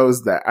Gabby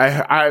knows that.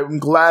 I'm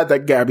glad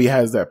that Gabby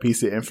has that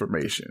piece of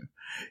information,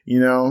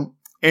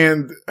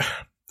 and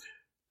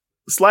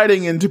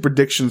sliding into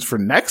predictions for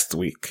next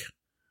week.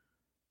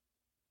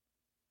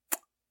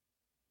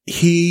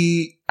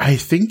 I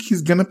think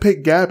he's gonna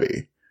pick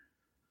Gabby.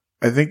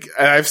 I think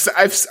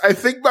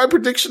my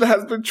prediction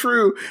has been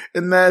true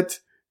in that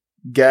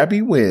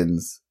Gabby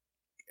wins.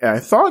 And I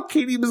thought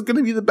Katie was going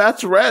to be the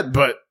Bachelorette,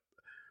 but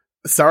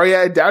sorry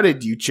I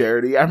doubted you,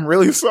 Charity. I'm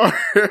really sorry.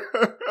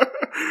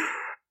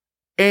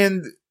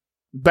 And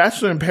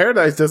Bachelor in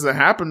Paradise doesn't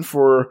happen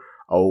for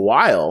a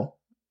while,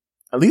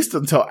 at least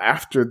until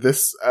after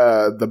this,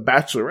 the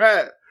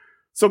Bachelorette.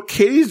 So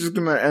Katie's just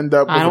going to end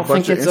up with a bunch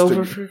of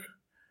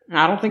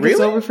I don't think it's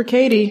over for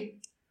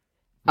Katie.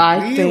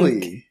 I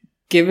think.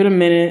 Give it a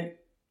minute.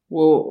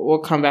 We'll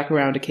come back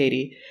around to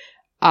Katie.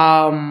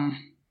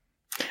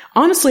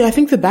 Honestly, I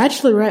think The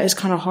Bachelorette is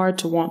kind of hard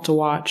to want to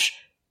watch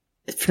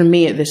for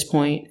me at this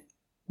point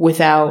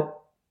without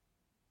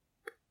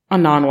a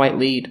non-white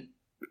lead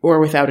or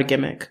without a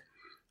gimmick.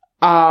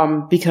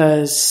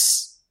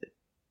 Because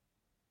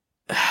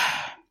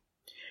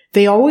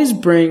they always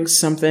bring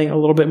something a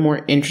little bit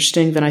more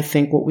interesting than I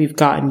think what we've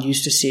gotten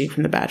used to seeing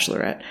from The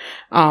Bachelorette.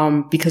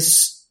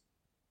 Because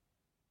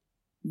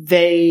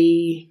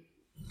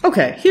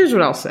okay, here's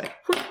what I'll say.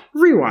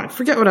 Rewind.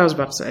 Forget what I was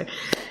about to say.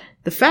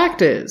 The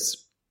fact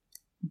is,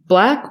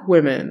 Black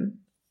women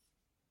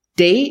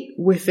date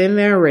within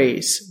their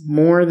race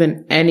more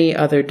than any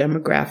other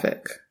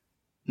demographic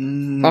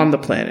on the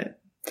planet.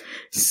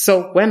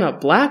 So when a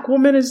Black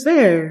woman is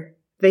there,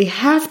 they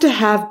have to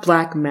have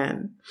Black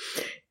men.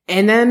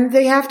 And then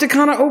they have to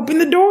kind of open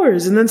the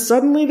doors. And then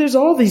suddenly there's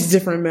all these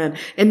different men.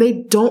 And they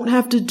don't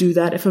have to do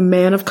that if a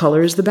man of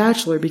color is the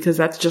Bachelor, because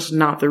that's just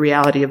not the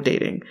reality of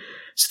dating.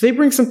 So they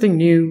bring something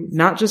new,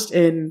 not just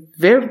in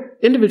their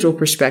individual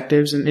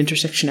perspectives and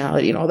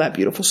intersectionality and all that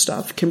beautiful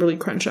stuff. Kimberly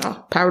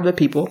Crenshaw, power to the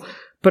people,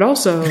 but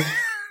also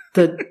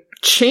the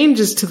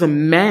changes to the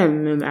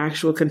men and the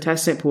actual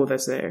contestant pool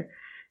that's there.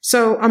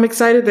 So I'm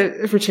excited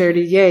that for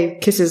Charity, yay,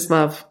 kisses,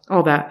 love,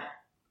 all that.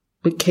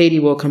 But Katie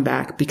will come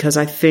back because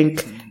I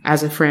think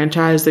as a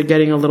franchise, they're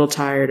getting a little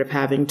tired of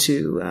having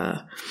to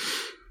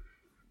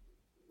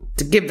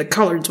give the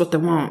coloreds what they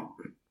want.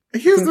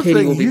 Here's the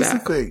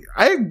thing.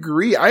 I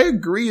agree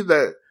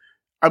that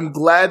I'm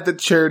glad that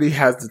Charity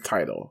has the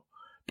title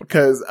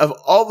because of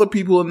all the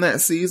people in that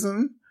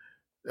season,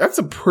 that's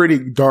a pretty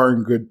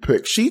darn good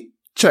pick. She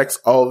checks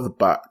all of the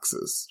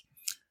boxes.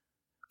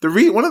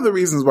 One of the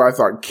reasons why I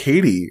thought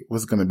Katie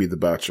was going to be the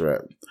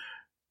Bachelorette,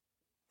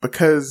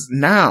 because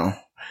now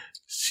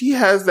she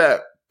has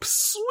that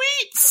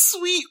sweet,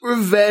 sweet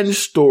revenge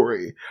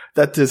story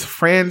that this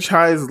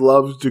franchise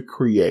loves to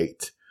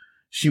create.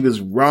 She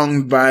was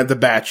wronged by the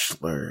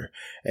Bachelor,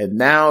 and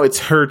now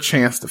it's her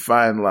chance to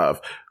find love.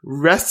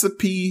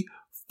 Recipe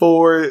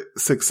for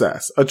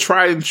success. A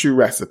tried and true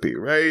recipe,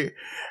 right?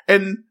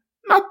 And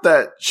not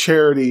that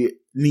Charity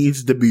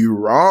needs to be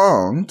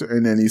wronged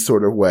in any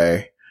sort of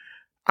way.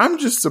 I'm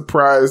just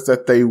surprised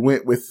that they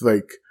went with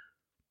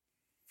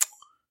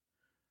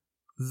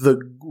the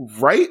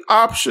right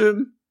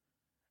option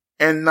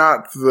and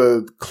not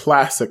the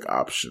classic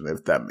option,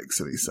 if that makes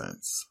any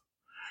sense.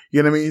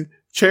 You know what I mean?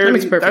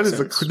 Charity,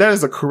 that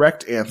is a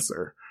correct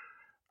answer.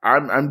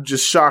 I'm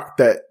just shocked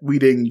that we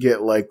didn't get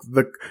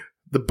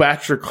the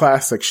Bachelor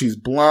classic. She's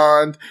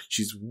blonde,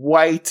 she's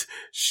white,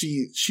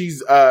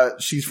 she's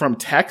from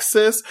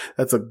Texas.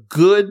 That's a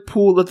good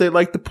pool that they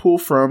like to pull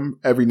from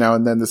every now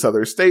and then this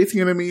other states, you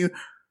know what I mean?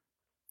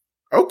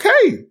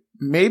 Okay,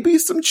 maybe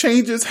some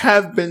changes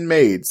have been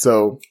made.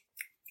 So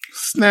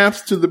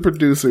Snaps to the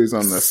producers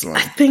on this one.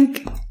 I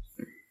think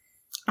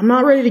I'm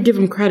not ready to give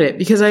them credit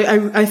because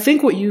I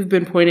think what you've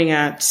been pointing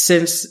at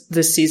since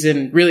this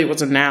season really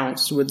was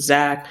announced with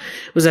Zach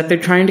was that they're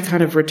trying to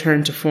kind of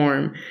return to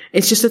form.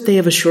 It's just that they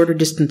have a shorter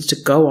distance to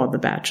go on The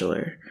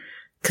Bachelor.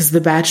 Because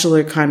The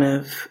Bachelor kind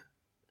of,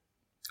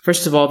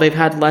 first of all, they've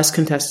had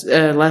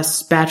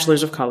less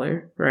bachelors of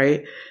color,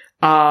 right?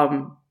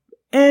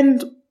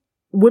 And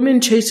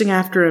women chasing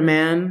after a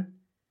man.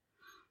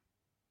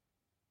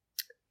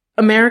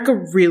 America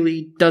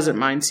really doesn't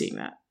mind seeing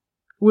that.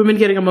 Women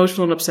getting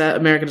emotional and upset,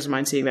 America doesn't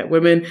mind seeing that.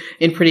 Women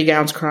in pretty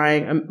gowns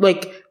crying.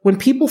 Like, when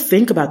people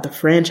think about the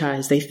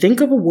franchise, they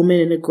think of a woman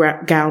in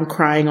a gown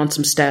crying on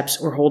some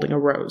steps or holding a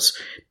rose.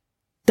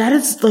 That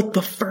is, like,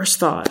 the first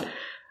thought.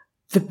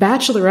 The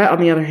Bachelorette,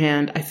 on the other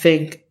hand, I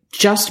think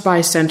just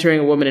by centering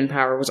a woman in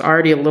power was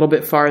already a little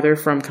bit farther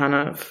from kind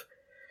of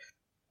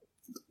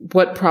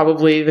what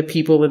probably the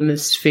people in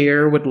this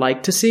sphere would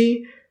like to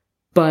see.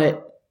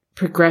 But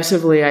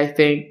progressively, I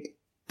think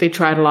they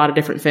tried a lot of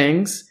different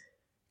things.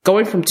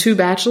 Going from 2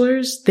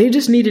 bachelors, they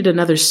just needed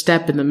another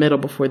step in the middle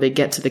before they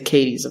get to the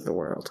Katie's of the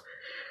world.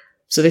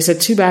 So they said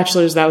 2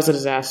 bachelors, that was a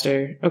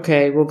disaster.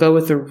 Okay, we'll go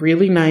with a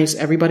really nice,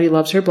 everybody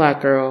loves her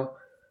black girl.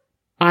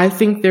 I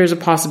think there's a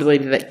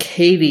possibility that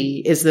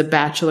Katie is the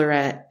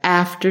Bachelorette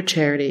after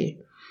Charity,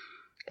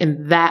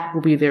 and that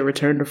will be their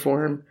return to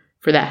form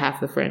for that half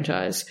of the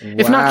franchise. Wow.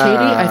 If not Katie,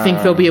 I think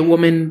there'll be a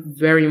woman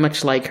very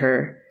much like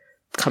her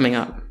coming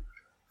up.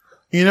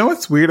 You know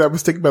what's weird? I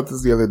was thinking about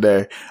this the other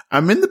day.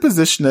 I'm in the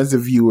position as a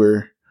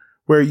viewer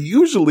where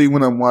usually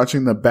when I'm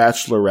watching The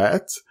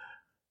Bachelorette,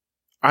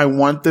 I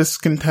want this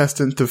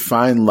contestant to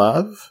find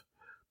love,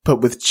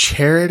 but with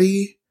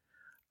Charity,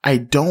 I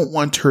don't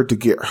want her to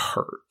get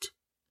hurt.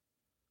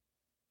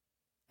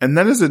 And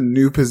that is a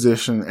new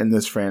position in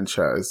this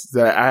franchise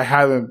that I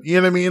haven't, you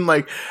know what I mean?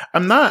 Like,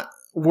 I'm not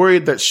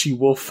worried that she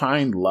will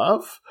find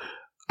love.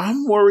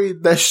 I'm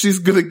worried that she's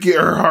going to get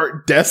her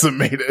heart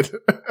decimated.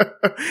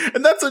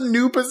 And that's a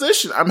new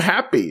position. I'm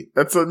happy.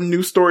 That's a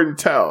new story to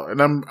tell.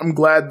 And I'm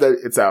glad that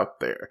it's out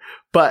there.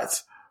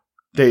 But,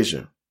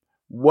 Deja,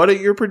 what are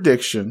your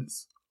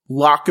predictions?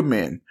 Lock them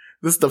in.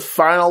 This is the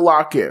final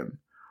lock in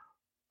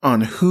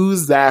on who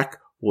Zach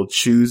will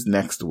choose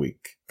next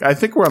week. I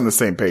think we're on the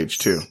same page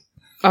too.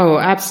 Oh,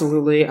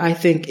 absolutely. I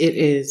think it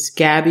is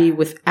Gabby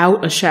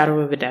without a shadow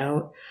of a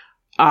doubt.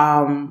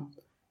 And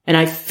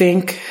I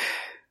think,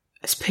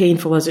 as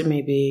painful as it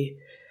may be,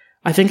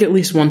 I think at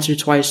least once or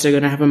twice they're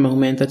going to have a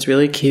moment that's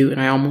really cute,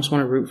 and I almost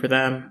want to root for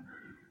them.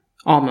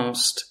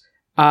 Almost.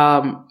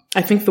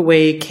 I think the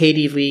way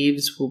Katie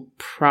leaves will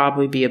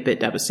probably be a bit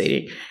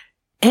devastating.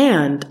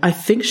 And I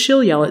think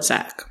she'll yell at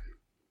Zach.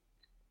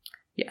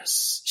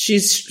 Yes.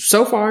 She's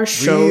so far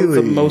shown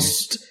the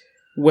most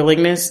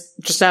willingness,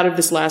 just out of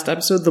this last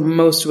episode, the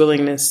most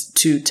willingness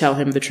to tell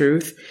him the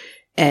truth.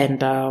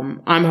 And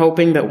I'm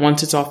hoping that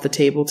once it's off the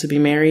table to be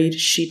married,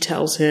 she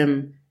tells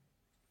him,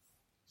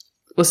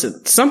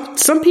 listen,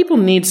 some people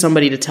need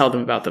somebody to tell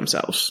them about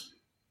themselves.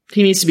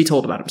 He needs to be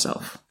told about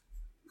himself.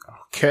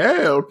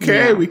 Okay.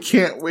 Yeah. We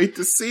can't wait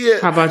to see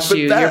it. How about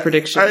you? Your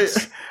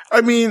predictions?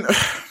 I mean,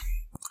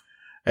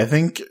 I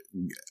think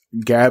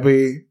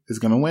Gabby is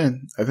going to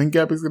win. I think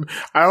Gabby's going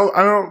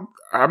to,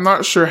 I'm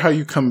not sure how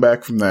you come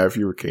back from that if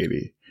you were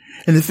Katie.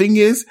 And the thing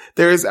is,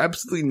 there is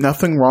absolutely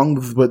nothing wrong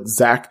with what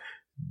Zach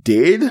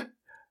did.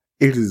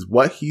 It is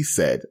what he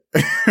said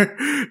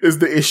is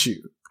the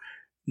issue.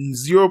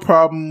 Zero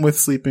problem with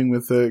sleeping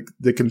with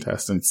the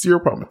contestants. Zero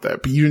problem with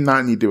that. But you do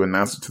not need to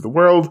announce it to the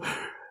world.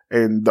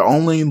 And the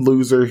only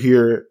loser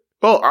here,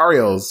 well,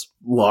 Ariel's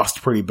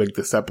lost pretty big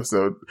this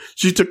episode.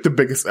 She took the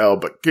biggest L,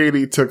 but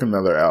Katie took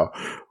another L.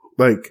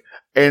 Like,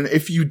 and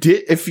if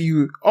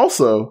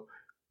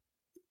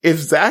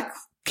Zach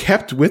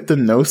kept with the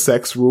no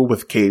sex rule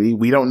with Katie,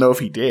 we don't know if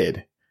he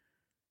did.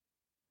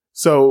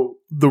 So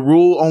the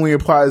rule only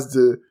applies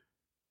to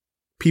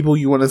people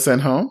you want to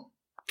send home,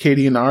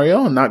 Katie and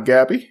Ariel, and not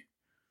Gabby.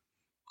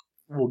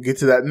 We'll get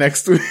to that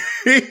next week.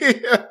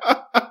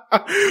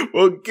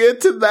 We'll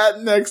get to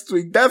that next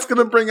week. That's going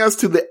to bring us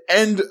to the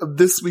end of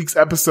this week's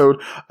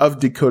episode of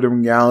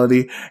Decoding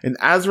Reality. And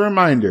as a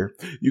reminder,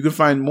 you can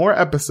find more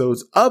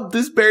episodes of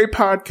this very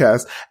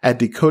podcast at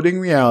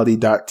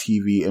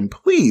decodingreality.tv. And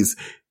please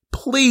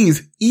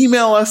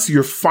email us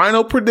your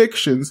final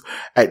predictions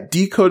at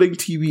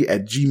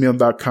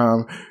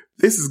decodingtv@gmail.com.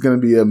 This is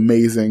going to be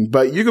amazing.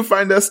 But you can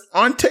find us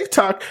on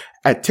TikTok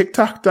at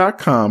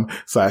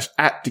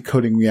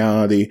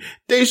tiktok.com/@decodingreality.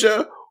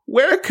 Deja,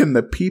 where can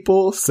the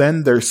people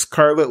send their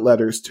scarlet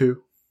letters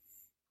to?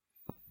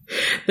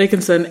 They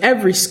can send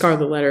every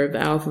scarlet letter of the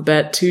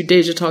alphabet to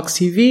Deja Talks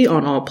TV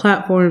on all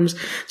platforms.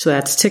 So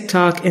that's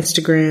TikTok,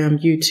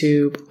 Instagram,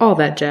 YouTube, all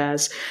that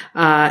jazz.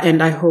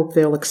 And I hope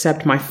they'll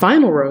accept my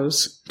final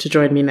rose to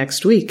join me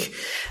next week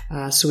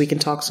so we can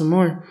talk some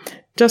more.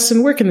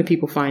 Justin, where can the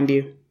people find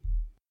you?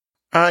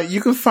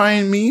 You can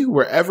find me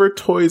wherever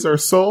toys are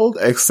sold,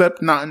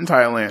 except not in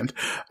Thailand.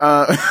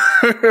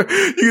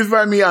 You can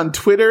find me on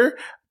Twitter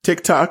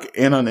TikTok,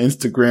 and on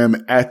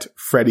Instagram at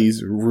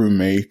Freddy's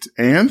Roommate.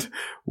 And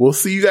we'll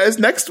see you guys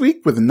next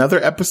week with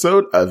another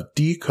episode of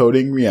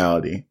Decoding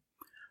Reality.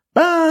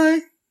 Bye!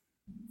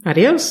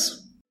 Adios.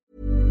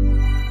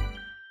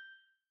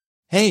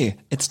 Hey,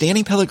 it's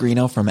Danny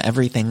Pellegrino from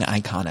Everything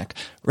Iconic.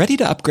 Ready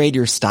to upgrade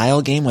your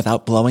style game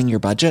without blowing your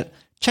budget?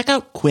 Check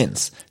out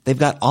Quince. They've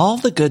got all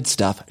the good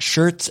stuff,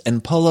 shirts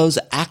and polos,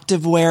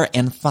 activewear,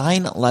 and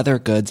fine leather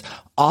goods,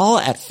 all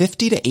at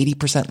 50 to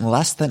 80%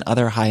 less than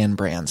other high-end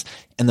brands.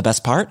 And the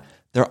best part?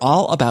 They're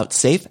all about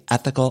safe,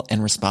 ethical,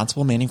 and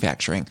responsible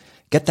manufacturing.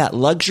 Get that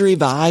luxury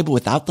vibe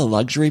without the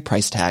luxury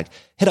price tag.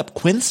 Hit up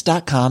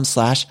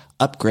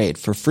quince.com/upgrade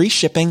for free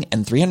shipping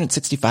and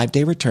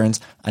 365-day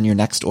returns on your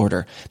next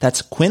order.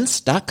 That's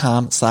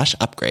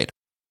quince.com/upgrade.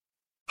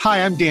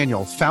 Hi, I'm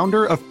Daniel,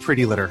 founder of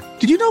Pretty Litter.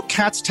 Did you know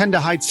cats tend to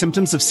hide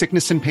symptoms of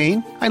sickness and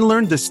pain? I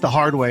learned this the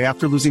hard way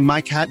after losing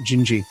my cat,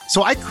 Gingy.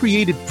 So I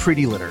created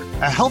Pretty Litter,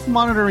 a health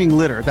monitoring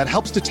litter that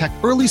helps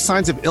detect early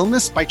signs of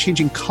illness by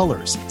changing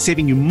colors,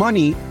 saving you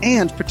money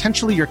and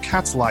potentially your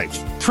cat's life.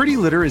 Pretty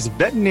Litter is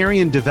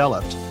veterinarian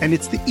developed, and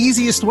it's the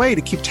easiest way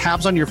to keep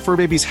tabs on your fur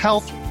baby's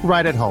health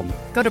right at home.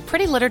 Go to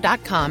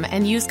prettylitter.com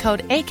and use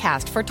code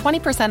ACAST for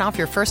 20% off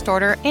your first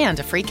order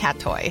and a free cat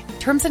toy.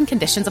 Terms and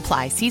conditions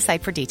apply. See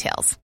site for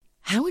details.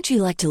 How would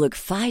you like to look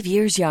 5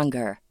 years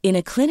younger? In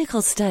a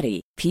clinical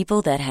study,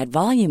 people that had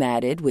volume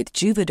added with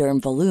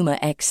Juvederm Voluma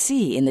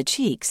XC in the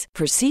cheeks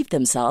perceived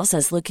themselves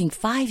as looking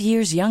 5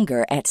 years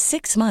younger at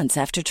 6 months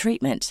after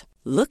treatment.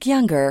 Look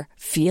younger,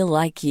 feel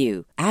like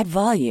you. Add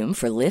volume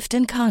for lift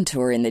and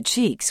contour in the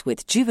cheeks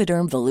with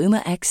Juvederm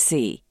Voluma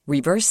XC.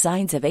 Reverse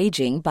signs of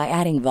aging by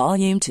adding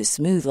volume to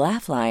smooth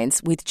laugh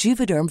lines with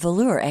Juvederm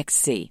Volure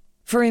XC.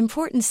 For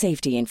important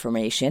safety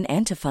information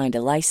and to find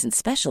a licensed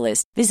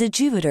specialist, visit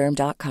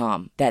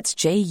Juvederm.com. That's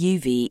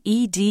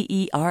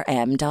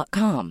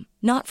JUVEDERM.com.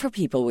 Not for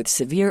people with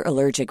severe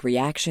allergic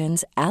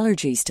reactions,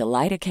 allergies to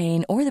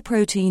lidocaine, or the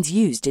proteins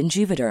used in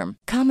Juvederm.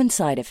 Common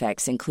side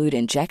effects include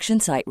injection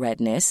site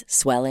redness,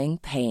 swelling,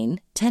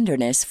 pain,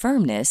 tenderness,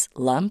 firmness,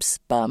 lumps,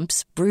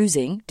 bumps,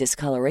 bruising,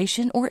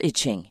 discoloration, or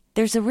itching.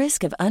 There's a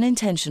risk of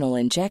unintentional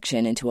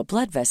injection into a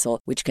blood vessel,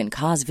 which can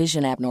cause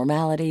vision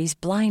abnormalities,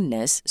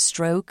 blindness,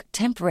 stroke,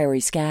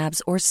 temporary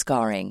scabs, or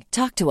scarring.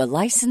 Talk to a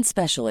licensed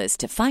specialist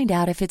to find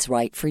out if it's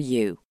right for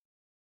you.